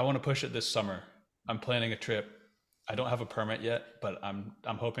I want to push it this summer. I'm planning a trip. I don't have a permit yet, but I'm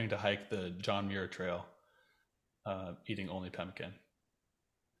hoping to hike the John Muir Trail, eating only pemmican.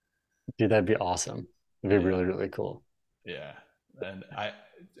 Dude, that'd be awesome. It'd be Yeah, really, really cool. yeah. And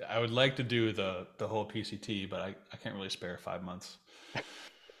I would like to do the whole PCT, but I can't really spare 5 months.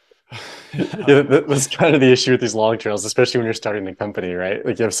 Yeah, that's kind of the issue with these long trails, especially when you're starting a company, right?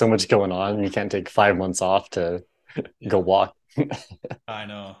 Like you have so much going on, you can't take 5 months off to go Yeah, walk. I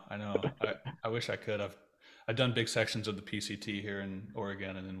know, I know. I wish I could. I've done big sections of the PCT here in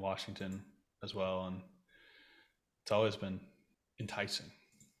Oregon and in Washington as well, and it's always been enticing.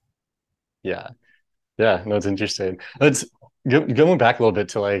 Yeah. Yeah, no, it's interesting. It's going back a little bit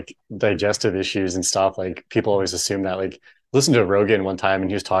to like digestive issues and stuff. Like people Mhm. always assume that like listen to Rogan one time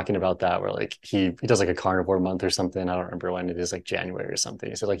and he was talking about that where like he does like a carnivore month or something. I don't remember when it is, like January or something.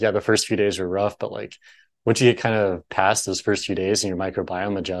 He said like yeah, the first few days were rough, but like once you get kind of past those first few days and your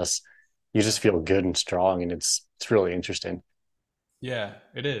microbiome adjusts, you just Yeah, feel good and strong, and it's really interesting. yeah,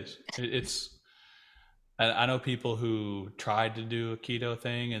 it is. It's. I know people who tried to do a keto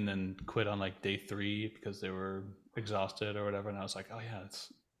thing and then quit on like day 3 because they were exhausted or whatever, and I was like, oh yeah,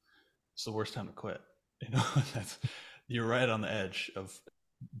 it's the worst time to quit. That's you're right on the edge of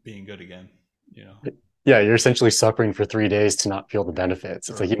being good again. You know. Yeah, you're essentially suffering for 3 days to not feel the benefits.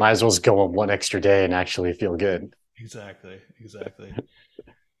 It's like you Right. might as well just go on one extra day and actually feel good. Exactly. Exactly.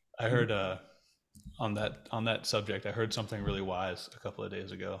 I heard on that subject. I heard something really wise a couple of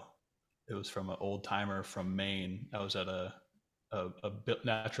days ago. It was from an old timer from Maine. I was at a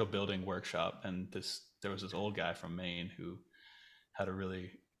natural building workshop, and there was this old guy from Maine who had a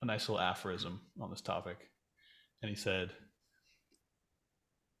nice little aphorism on this topic, and he said,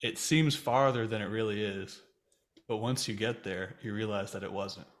 "It seems farther than it really is, but once you get there, you realize that it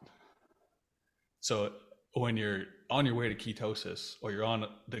wasn't." So when you're on your way to ketosis or you're on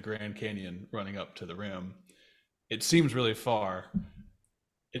the Grand Canyon running up to the rim, it seems really far.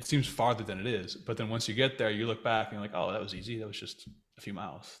 It seems farther than it is. But then once you get there, you look back and you're like, oh, that was easy. That was just a few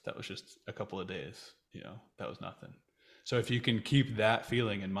miles. That was just a couple of days. That was nothing. So if you can keep that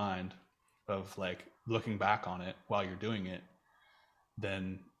feeling in mind of like looking back on it while you're doing it,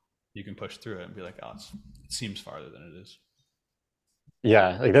 then you can push through it and be like, oh, it seems farther than it is.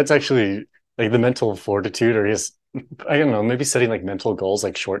 Yeah, like that's actually like the mental fortitude, or just I don't know, maybe setting like mental goals,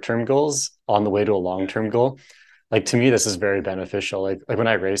 like short-term goals on the way to a Yeah. long-term goal. Like to Yeah. me, this is very beneficial. Like when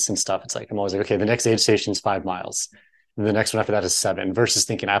I race and stuff, it's like I'm always like, okay, the next aid station is 5 miles. And the next one after that is seven, versus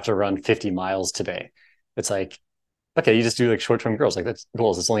thinking I have to run 50 miles today. It's like, okay, you just do like short-term goals. Like that's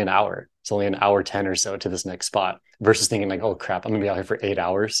goals. It's only an hour. It's only an hour 10 or so to this next spot. Versus thinking like, oh crap, I'm gonna be out here for 8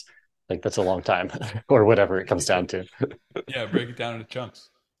 hours. Like that's a long time, or whatever it comes down to. Yeah. Break it down into chunks.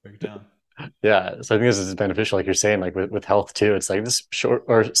 Break it down. Yeah, so I think this is beneficial, like you're saying, like with health too. It's like this short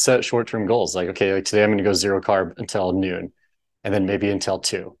or set short-term goals. Like, okay, like today I'm going to go zero carb until noon, and then maybe until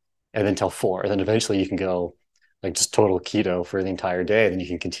 2, and then till 4, and then eventually you can go like just total keto for the entire day. Then you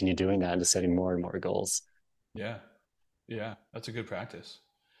can continue doing that and just setting more and more goals. Yeah. Yeah. That's a good practice.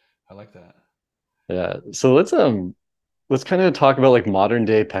 I like that. Yeah. So let's kind of talk about like modern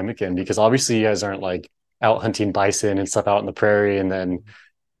day pemmican because obviously you guys aren't like out hunting bison and stuff out in the prairie and then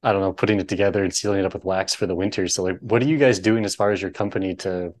I don't know, putting it together and sealing it up with wax for the winter. So like what are you guys doing as far as your company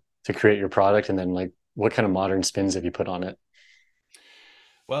to create your product and then like what kind of modern spins have you put on it?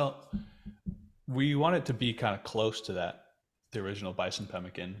 Well, we want it to be kind of close to that, the original bison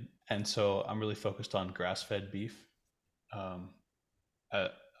pemmican. And so I'm really focused on grass fed beef. Um, I,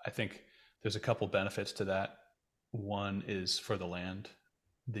 I think there's a couple benefits to that. One is for the land.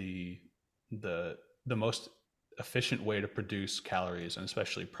 The the the most efficient way to produce calories and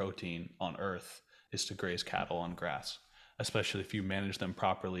especially protein on Earth is to graze cattle on grass, especially if you manage them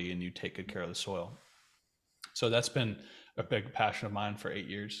properly and you take good care of the soil. So that's been a big passion of mine for 8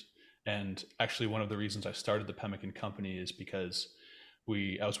 years. And actually, one of the reasons I started the Pemmican company is because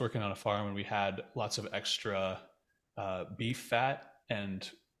I was working on a farm and we had lots of extra beef fat and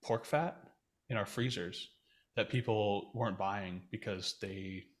pork fat in our freezers that people weren't buying because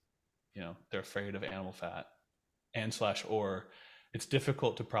they're afraid of animal fat and slash or it's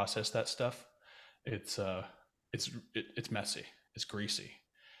difficult to process that stuff. It's it's messy. It's greasy.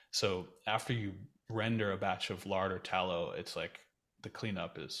 So after you render a batch of lard or tallow, it's like the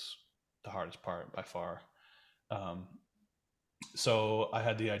cleanup is the hardest part by far. Um, so I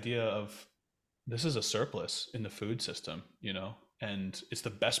had the idea of this is a surplus in the food system, and it's the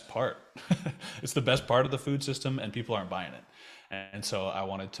best part. It's the best part of the food system, and people aren't buying it. And so I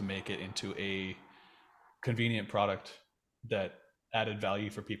wanted to make it into a convenient product that added value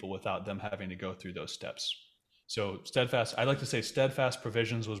for people without them having to go through those steps. So Steadfast, I like to say Steadfast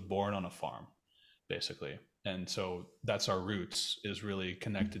Provisions was born on a farm, basically. And so that's our roots is really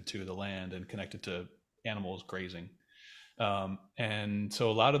connected to the land and connected to animals grazing. And so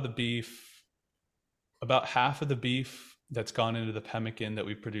a lot of the beef, about half of the beef that's gone into the pemmican that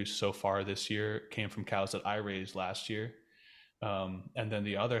we've produced so far this year came from cows that I raised last year. And then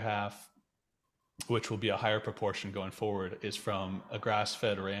the other half, which will be a higher proportion going forward, is from a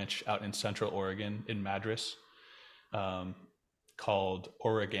grass-fed ranch out in Central Oregon in Madras, um, called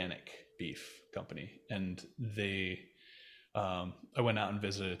Organic Beef Company, and I went out and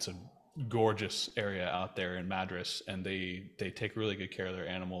visited. It's a gorgeous area out there in Madras, and they take really good care of their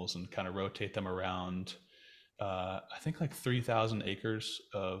animals and kind of rotate them around. I think like 3,000 acres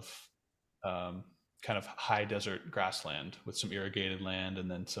of um, kind of high desert grassland with some irrigated land and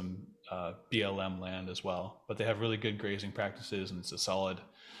then some BLM land as well. But they have really good grazing practices, and it's a solid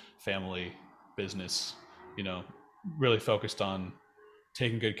family business. You know, really focused on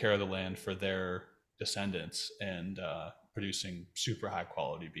taking good care of the land for their descendants and producing super high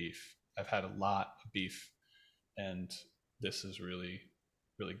quality beef. I've had a lot of beef, and this is really,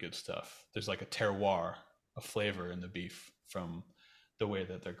 really good stuff. There's like a terroir, a flavor in the beef from the way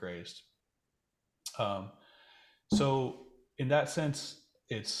that they're grazed. Um, so, in that sense,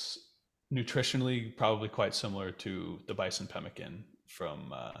 it's nutritionally probably quite similar to the bison pemmican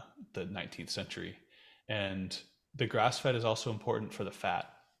from the 19th century. And the grass fed is also important for the fat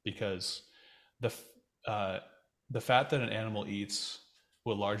because the uh, the fat that an animal eats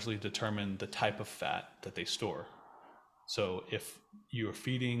will largely determine the type of fat that they store. So if you're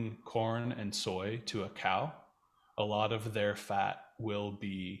feeding corn and soy to a cow, a lot of their fat will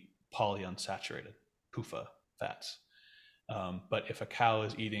be polyunsaturated, PUFA fats. But if a cow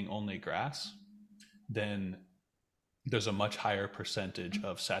is eating only grass, then there's a much higher percentage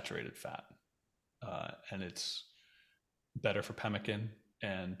of saturated fat. And it's better for pemmican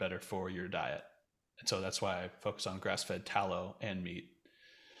and better for your diet. And so that's why I focus on grass fed tallow and meat.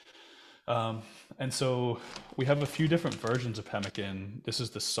 Um, and so we have a few different versions of pemmican. This is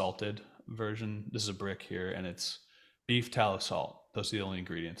the salted version. This is a brick here, and it's beef, tallow, salt. Those are the only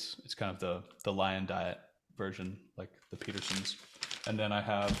ingredients. It's kind of the Lion Diet version, like the Petersons. And then I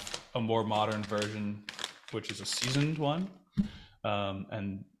have a more modern version, which is a seasoned one,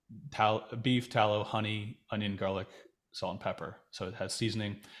 and beef, tallow, honey, onion, garlic, salt, and pepper. So it has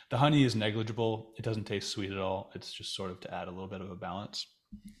seasoning. The honey is negligible. It doesn't taste sweet at all. It's just sort of to add a little bit of a balance.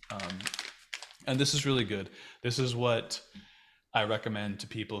 Um, and this is really good. This is what I recommend to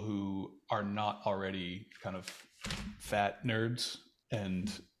people who are not already kind of fat nerds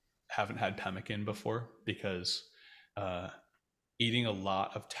and haven't had pemmican before, because uh, eating a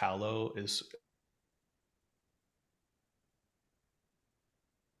lot of tallow is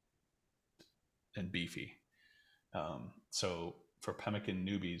and beefy. So for pemmican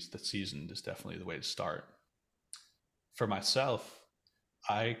newbies, the seasoned is definitely the way to start. For myself,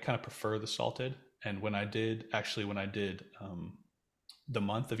 I kind of prefer the salted. And when I did the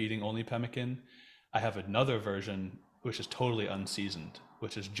month of eating only pemmican, I have another version which is totally unseasoned,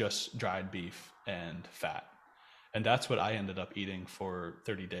 which is just dried beef and fat. And that's what I ended up eating for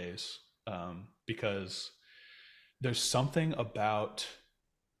 30 days, because there's something about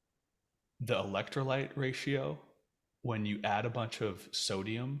the electrolyte ratio when you add a bunch of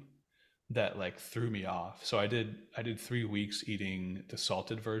sodium that like threw me off. So I did 3 weeks eating the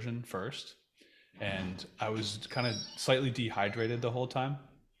salted version first, and I was kind of slightly dehydrated the whole time.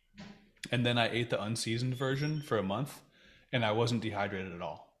 And then I ate the unseasoned version for a month, and I wasn't dehydrated at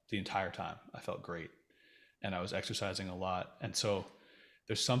all the entire time. I felt great, and I was exercising a lot. And so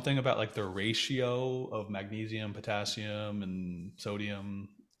there's something about like the ratio of magnesium, potassium, and sodium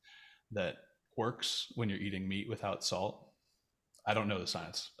that works when you're eating meat without salt. I don't know the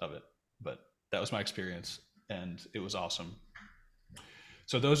science of it, but that was my experience, and it was awesome.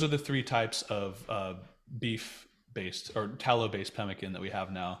 So those are the three types of beef based or tallow based pemmican that we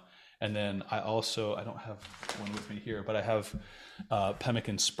have now. And then I don't have one with me here, but I have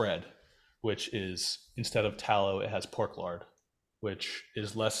pemmican spread, which is instead of tallow, it has pork lard, which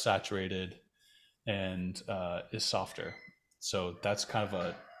is less saturated and is softer. So that's kind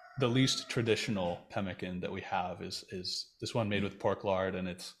of the least traditional pemmican that we have is this one made with pork lard, and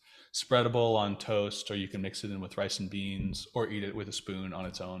it's spreadable on toast, or you can mix it in with rice and beans, or eat it with a spoon on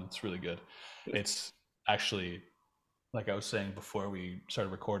its own. It's really good. It's actually, like I was saying before we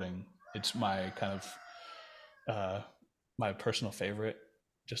started recording, it's my kind of my personal favorite,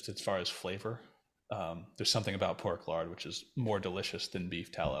 just as far as flavor. There's something about pork lard which is more delicious than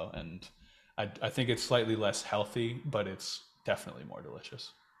beef tallow, and I think it's slightly less healthy, but it's definitely more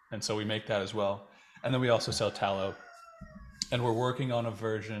delicious. And so we make that as well. And then we also sell tallow, and we're working on a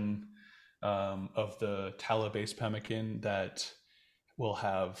version of the tallow-based pemmican that will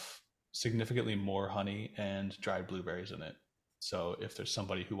have significantly more honey and dried blueberries in it. So if there's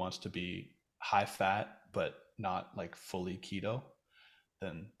somebody who wants to be high fat but not like fully keto,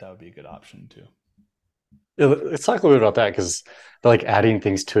 then that would be a good option too. Yeah, let's talk a little bit about that because like adding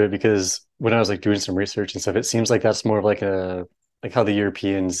things to it. Because when I was like doing some research and stuff, it seems like that's more of like a like how the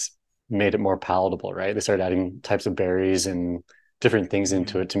Europeans made it more palatable, right? They started adding types of berries and different things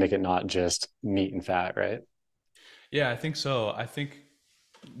into Mm-hmm. it to make it not just meat and fat, right? Yeah, I think so. I think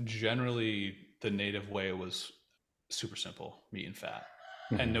generally the native way was super simple, meat and fat,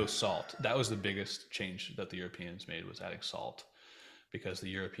 and Hmm. no salt. That was the biggest change that the Europeans made, was adding salt, because the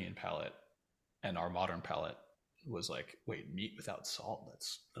European palate and our modern palate was like, wait, meat without salt?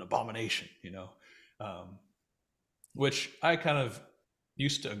 That's an abomination, you know? Um, which I kind of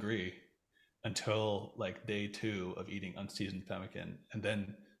used to agree until like day two of eating unseasoned pemmican, and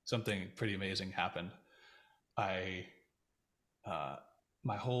then something pretty amazing happened. I uh,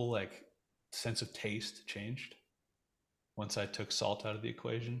 my whole like sense of taste changed once I took salt out of the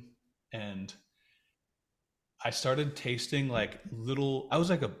equation, and I started tasting like little. I was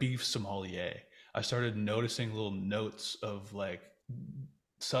like a beef sommelier. I started noticing little notes of like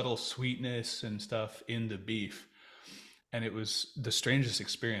subtle sweetness and stuff in the beef, and it was the strangest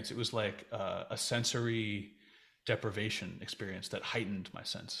experience. It was like a sensory deprivation experience that heightened my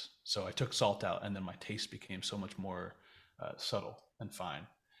sense. So I took salt out, and then my taste became so much more subtle and fine.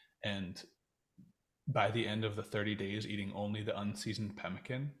 And by the end of the 30 days eating only the unseasoned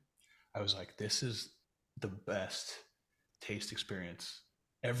pemmican, I was like, this is the best taste experience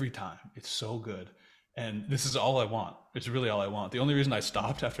every time. It's so good. And this is all I want. It's really all I want. The only reason I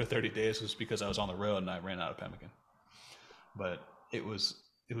stopped after 30 days was because I was on the road and I ran out of pemmican. But it was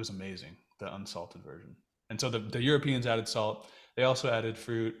amazing, the unsalted version. And so the Europeans added salt. They also added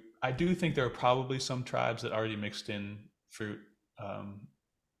fruit. I do think there are probably some tribes that already mixed in fruit, um,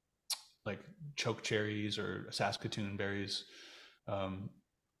 like choke cherries or Saskatoon berries, um,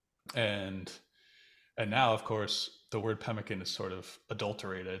 and and now, of course, the word pemmican is sort of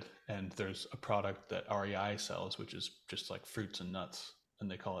adulterated, and there's a product that REI sells, which is just like fruits and nuts,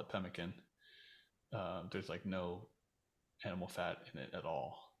 and they call it pemmican. There's like no animal fat in it at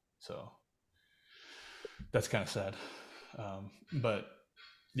all, so that's kind of sad. But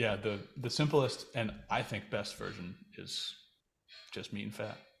yeah, the simplest and I think best version is just meat and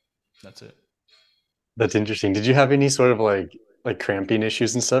fat. That's it. That's interesting. Did you have any sort of like cramping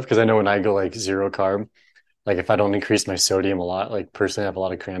issues and stuff? Because I know when I go like zero carb, like if I don't increase my sodium a lot, like personally I have a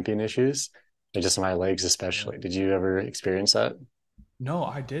lot of cramping issues, like just in my legs Yeah. especially. Did you ever experience that? No,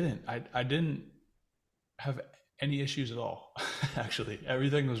 I didn't. I didn't have any issues at all. Actually,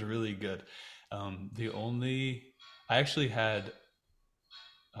 everything was really good. The only I actually had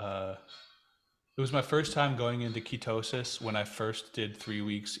uh, it was my first time going into ketosis when I first did 3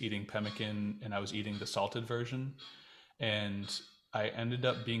 weeks eating pemmican, and I was eating the salted version. And I ended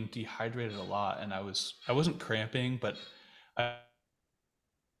up being dehydrated a lot, and I wasn't cramping, but I,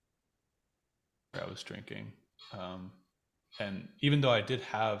 I was drinking. Um, and even though I did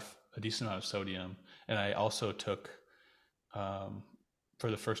have a decent amount of sodium, and I also took um,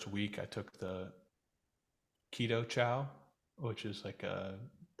 for the first week, I took the keto chow, which is like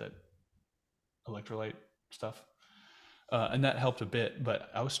that electrolyte stuff, and that helped a bit. But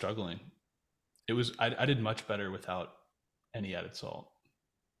I was struggling. I did much better without any added salt,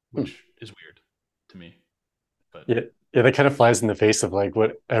 Hmm. which is weird to me. But Yeah, yeah, that kind of flies in the face of like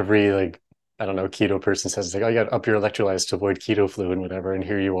what every like I don't know keto person says. It's like, oh, you got to up your electrolytes to avoid keto flu and whatever. And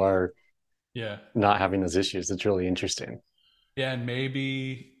here you are yeah, not having those issues. It's really interesting. yeah, and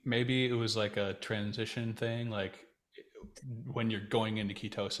maybe it was like a transition thing. Like when you're going into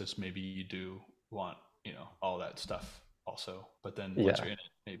ketosis, maybe you do want all that stuff also. But then once Yeah. you're in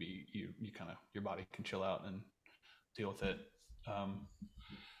it, maybe you kind of your body can chill out and deal with it. Um,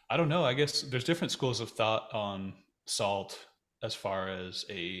 I don't know. I guess there's different schools of thought on salt as far as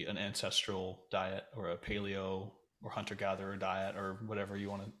a an ancestral diet or a paleo or hunter gatherer diet or whatever you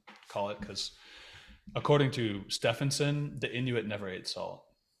want to call it. Because according to Stephenson, the Inuit never ate salt.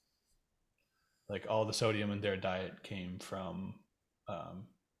 Like all the sodium in their diet came from um,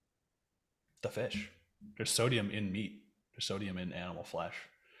 the fish. There's sodium in meat. There's sodium in animal flesh.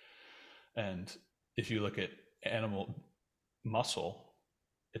 And if you look at animal muscle,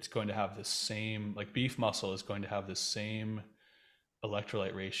 it's going to have the same, like beef muscle is going to have the same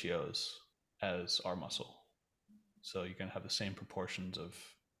electrolyte ratios as our muscle. So you're going to have the same proportions of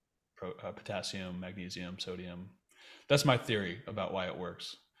potassium, magnesium, sodium. That's my theory about why it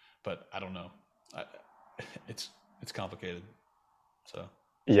works, but I don't know. I, it's it's complicated. So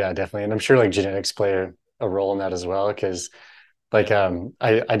Yeah, definitely. And I'm sure like genetics play a role in that as well. Because like yeah.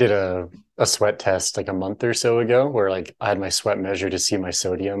 I did a sweat test like a month or so ago where like I had my sweat measure to see my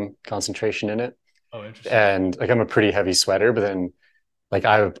sodium concentration in it. Oh, interesting. And like I'm a pretty heavy sweater, but then like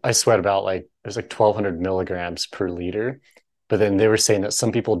I sweat about like it was like 1200 milligrams per liter. But then they were saying that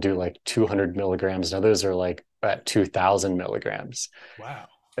some people do like 200 milligrams and others are like at 2000 milligrams. Wow.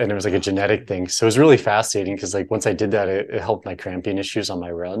 And it was like a Wow. genetic thing. So it was really fascinating because like once I did that, it helped my cramping issues on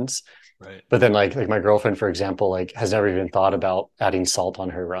my runs. Right. But then like my girlfriend, for example, like has never even thought about adding salt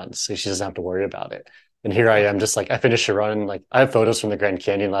on her runs. So she doesn't have to worry about it. And here I Huh. am just like I finished a run. Like I have photos from the Grand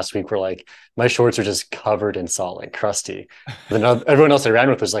Canyon last week where like my shorts are just covered in salt, like crusty. But then everyone else I ran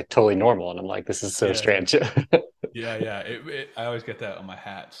with was like totally normal. And I'm like, this is so Yeah. strange. Yeah. Yeah. I always get that on my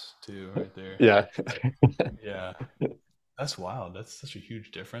hats too, right there. Yeah. Yeah. That's wild. That's such a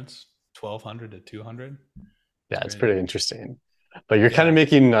huge difference. 1200 to 200. It's Yeah, it's crazy. pretty interesting. But you're kind of Yeah.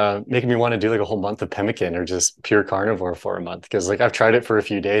 making me want to do like a whole month of pemmican or just pure carnivore for a month because like I've tried it for a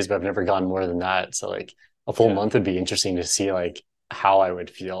few days, but I've never gone more than that. So like a full Yeah. month would be interesting to see like how I would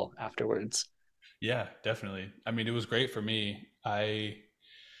feel afterwards. Yeah, definitely. I mean, it was great for me. I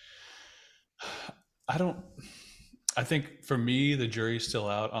don't I think for me the jury's still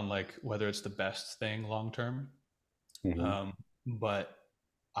out on like whether it's the best thing long term. Hmm. Um, but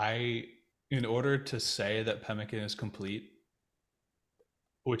I in order to say that pemmican is complete,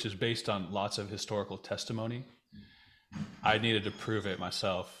 which is based on lots of historical testimony, I needed to prove it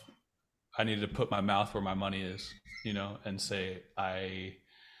myself. I needed to put my mouth where my money is, and say I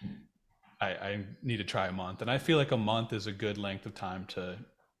need to try a month. And I feel like a month is a good length of time to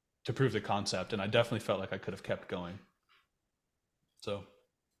prove the concept. And I definitely felt like I could have kept going. So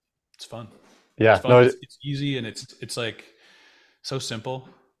it's fun. It's Yeah, fun. no, It's easy and it's like so simple.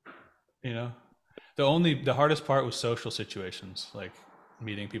 You know, the hardest part was social situations, like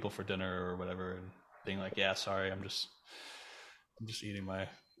meeting people for dinner or whatever, and being like, "Yeah, sorry, I'm just eating my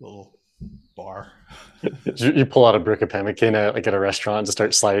little bar." you pull out a brick of pemmican at like at a restaurant and just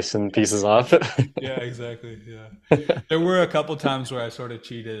start slicing pieces off. Yeah, exactly. Yeah, there were a couple times where I sort of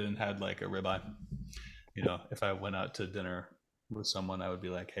cheated and had like a ribeye. If I went out to dinner with someone, I would be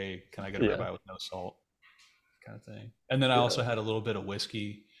like, "Hey, can I get a Yeah, ribeye with no salt?" Kind of thing. And then I yeah. also had a little bit of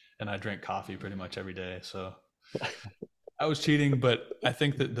whiskey, and I drank coffee pretty much every day. So I was cheating, but I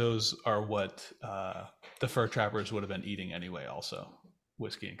think that those are what the fur trappers would have been eating anyway. Also,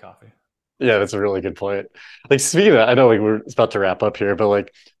 whiskey and coffee. Yeah, that's a really good point. Like speaking of that, I know like we're about to wrap up here, but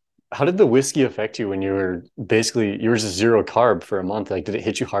like how did the whiskey affect you when you were basically you were just zero carb for a month? Like did it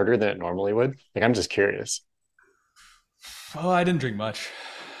hit you harder than it normally would? Like I'm just curious. Oh, I didn't drink much.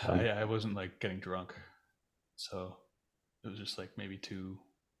 Um, I wasn't like getting drunk, so it was just like maybe two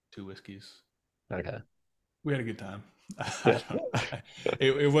whiskeys. okay. We had a good time. I Yeah. don't.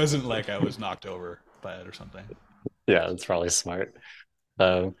 It wasn't like I was knocked over by it or something. Yeah, that's probably smart.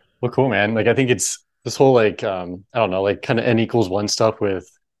 Well, cool, man. Like I think this whole like I don't know, like kind of N=1 stuff with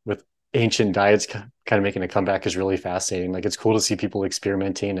ancient diets kind of making a comeback is really fascinating. Like it's cool to see people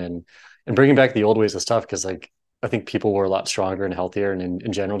experimenting and bringing back the old ways of stuff because like I think people were a lot stronger and healthier and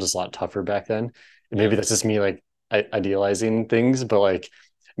in general just a lot tougher back then. And maybe Yeah, that's just me like idealizing things, but like it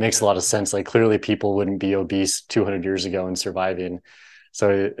makes a yeah, lot of sense. Like clearly people wouldn't be obese 200 years ago and surviving.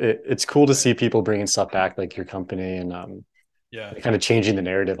 So it's cool to see people bringing stuff back like your company and yeah, kind of changing the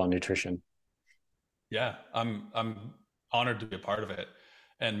narrative on nutrition. yeah. I'm honored to be a part of it,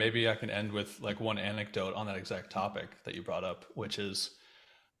 and maybe I can end with like one anecdote on that exact topic that you brought up, which is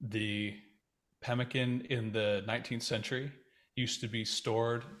the pemmican in the 19th century used to be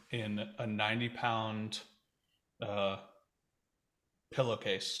stored in a 90-pound uh,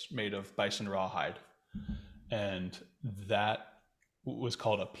 pillowcase made of bison rawhide, and that was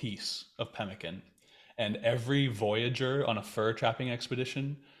called a piece of pemmican. And every voyager on a fur trapping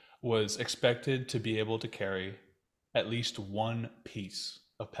expedition was expected to be able to carry at least one piece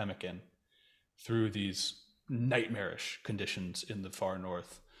of pemmican through these nightmarish conditions in the far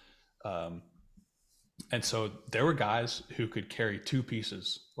north. Um, and so there were guys who could carry two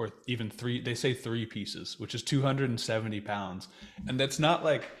pieces or even three, they say three pieces, which is 270 pounds. And that's not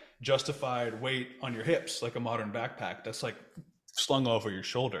like justified weight on your hips like a modern backpack. That's like slung over your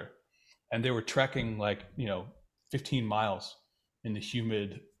shoulder. And they were trekking like, 15 miles in the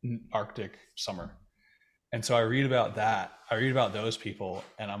humid Arctic summer. And so I read about that. I read about those people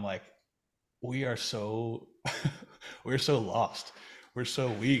and I'm like, we are so we're so lost. We're so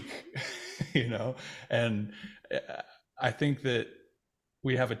weak, you know? And I think that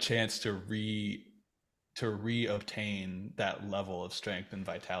we have a chance to reobtain that level of strength and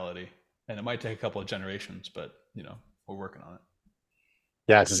vitality. And it might take a couple of generations, but we're working on it.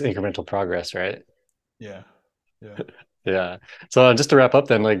 Yeah, it's just incremental progress, right? Yeah. Yeah. Yeah. So just to wrap up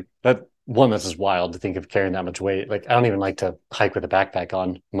then, like that one, that's just wild to think of carrying that much weight. Like I don't even like to hike with a backpack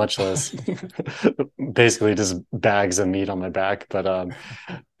on, much less basically just bags of meat on my back. But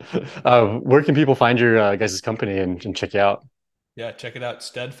where can people find your guys' company and check you out? Yeah, check it out.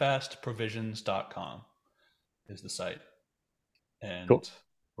 Steadfastprovisions.com is the site. Cool. And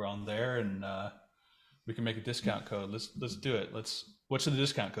we're on there and we can make a discount code. Let's do it. What should the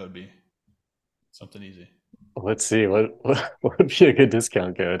discount code be? Something easy. Let's see what would be a good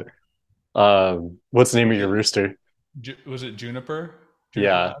discount code. What's the name of Was your it rooster? was it Juniper? Juniper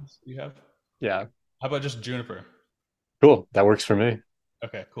Yeah, Labs you have? yeah. How about just Juniper? Cool. That works for me.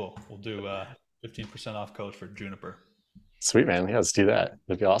 Okay, cool. We'll do 15% off code for Juniper. Sweet man. Yeah, let's do that.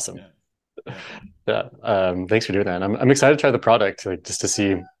 That'd be awesome. Yeah. Yeah. Yeah. Thanks for doing that. And I'm excited to try the product, like just to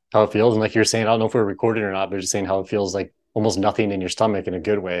see how it feels. And like you're saying, I don't know if we're recording or not, but just saying how it feels like almost nothing in your stomach in a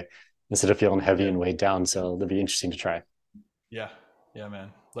good way instead of feeling heavy Yeah. and weighed down. So that'd be interesting to try. Yeah. Yeah,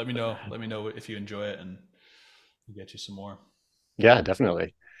 man. Let me know. Let me know if you enjoy it and we'll get you some more. Yeah,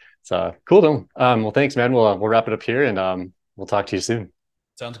 definitely. So cool though. Well, thanks, man. We'll wrap it up here and we'll talk to you soon.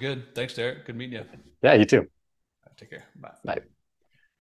 Sounds good. Thanks, Derek. Good meeting you. Yeah, you too. Take care. Bye. Bye.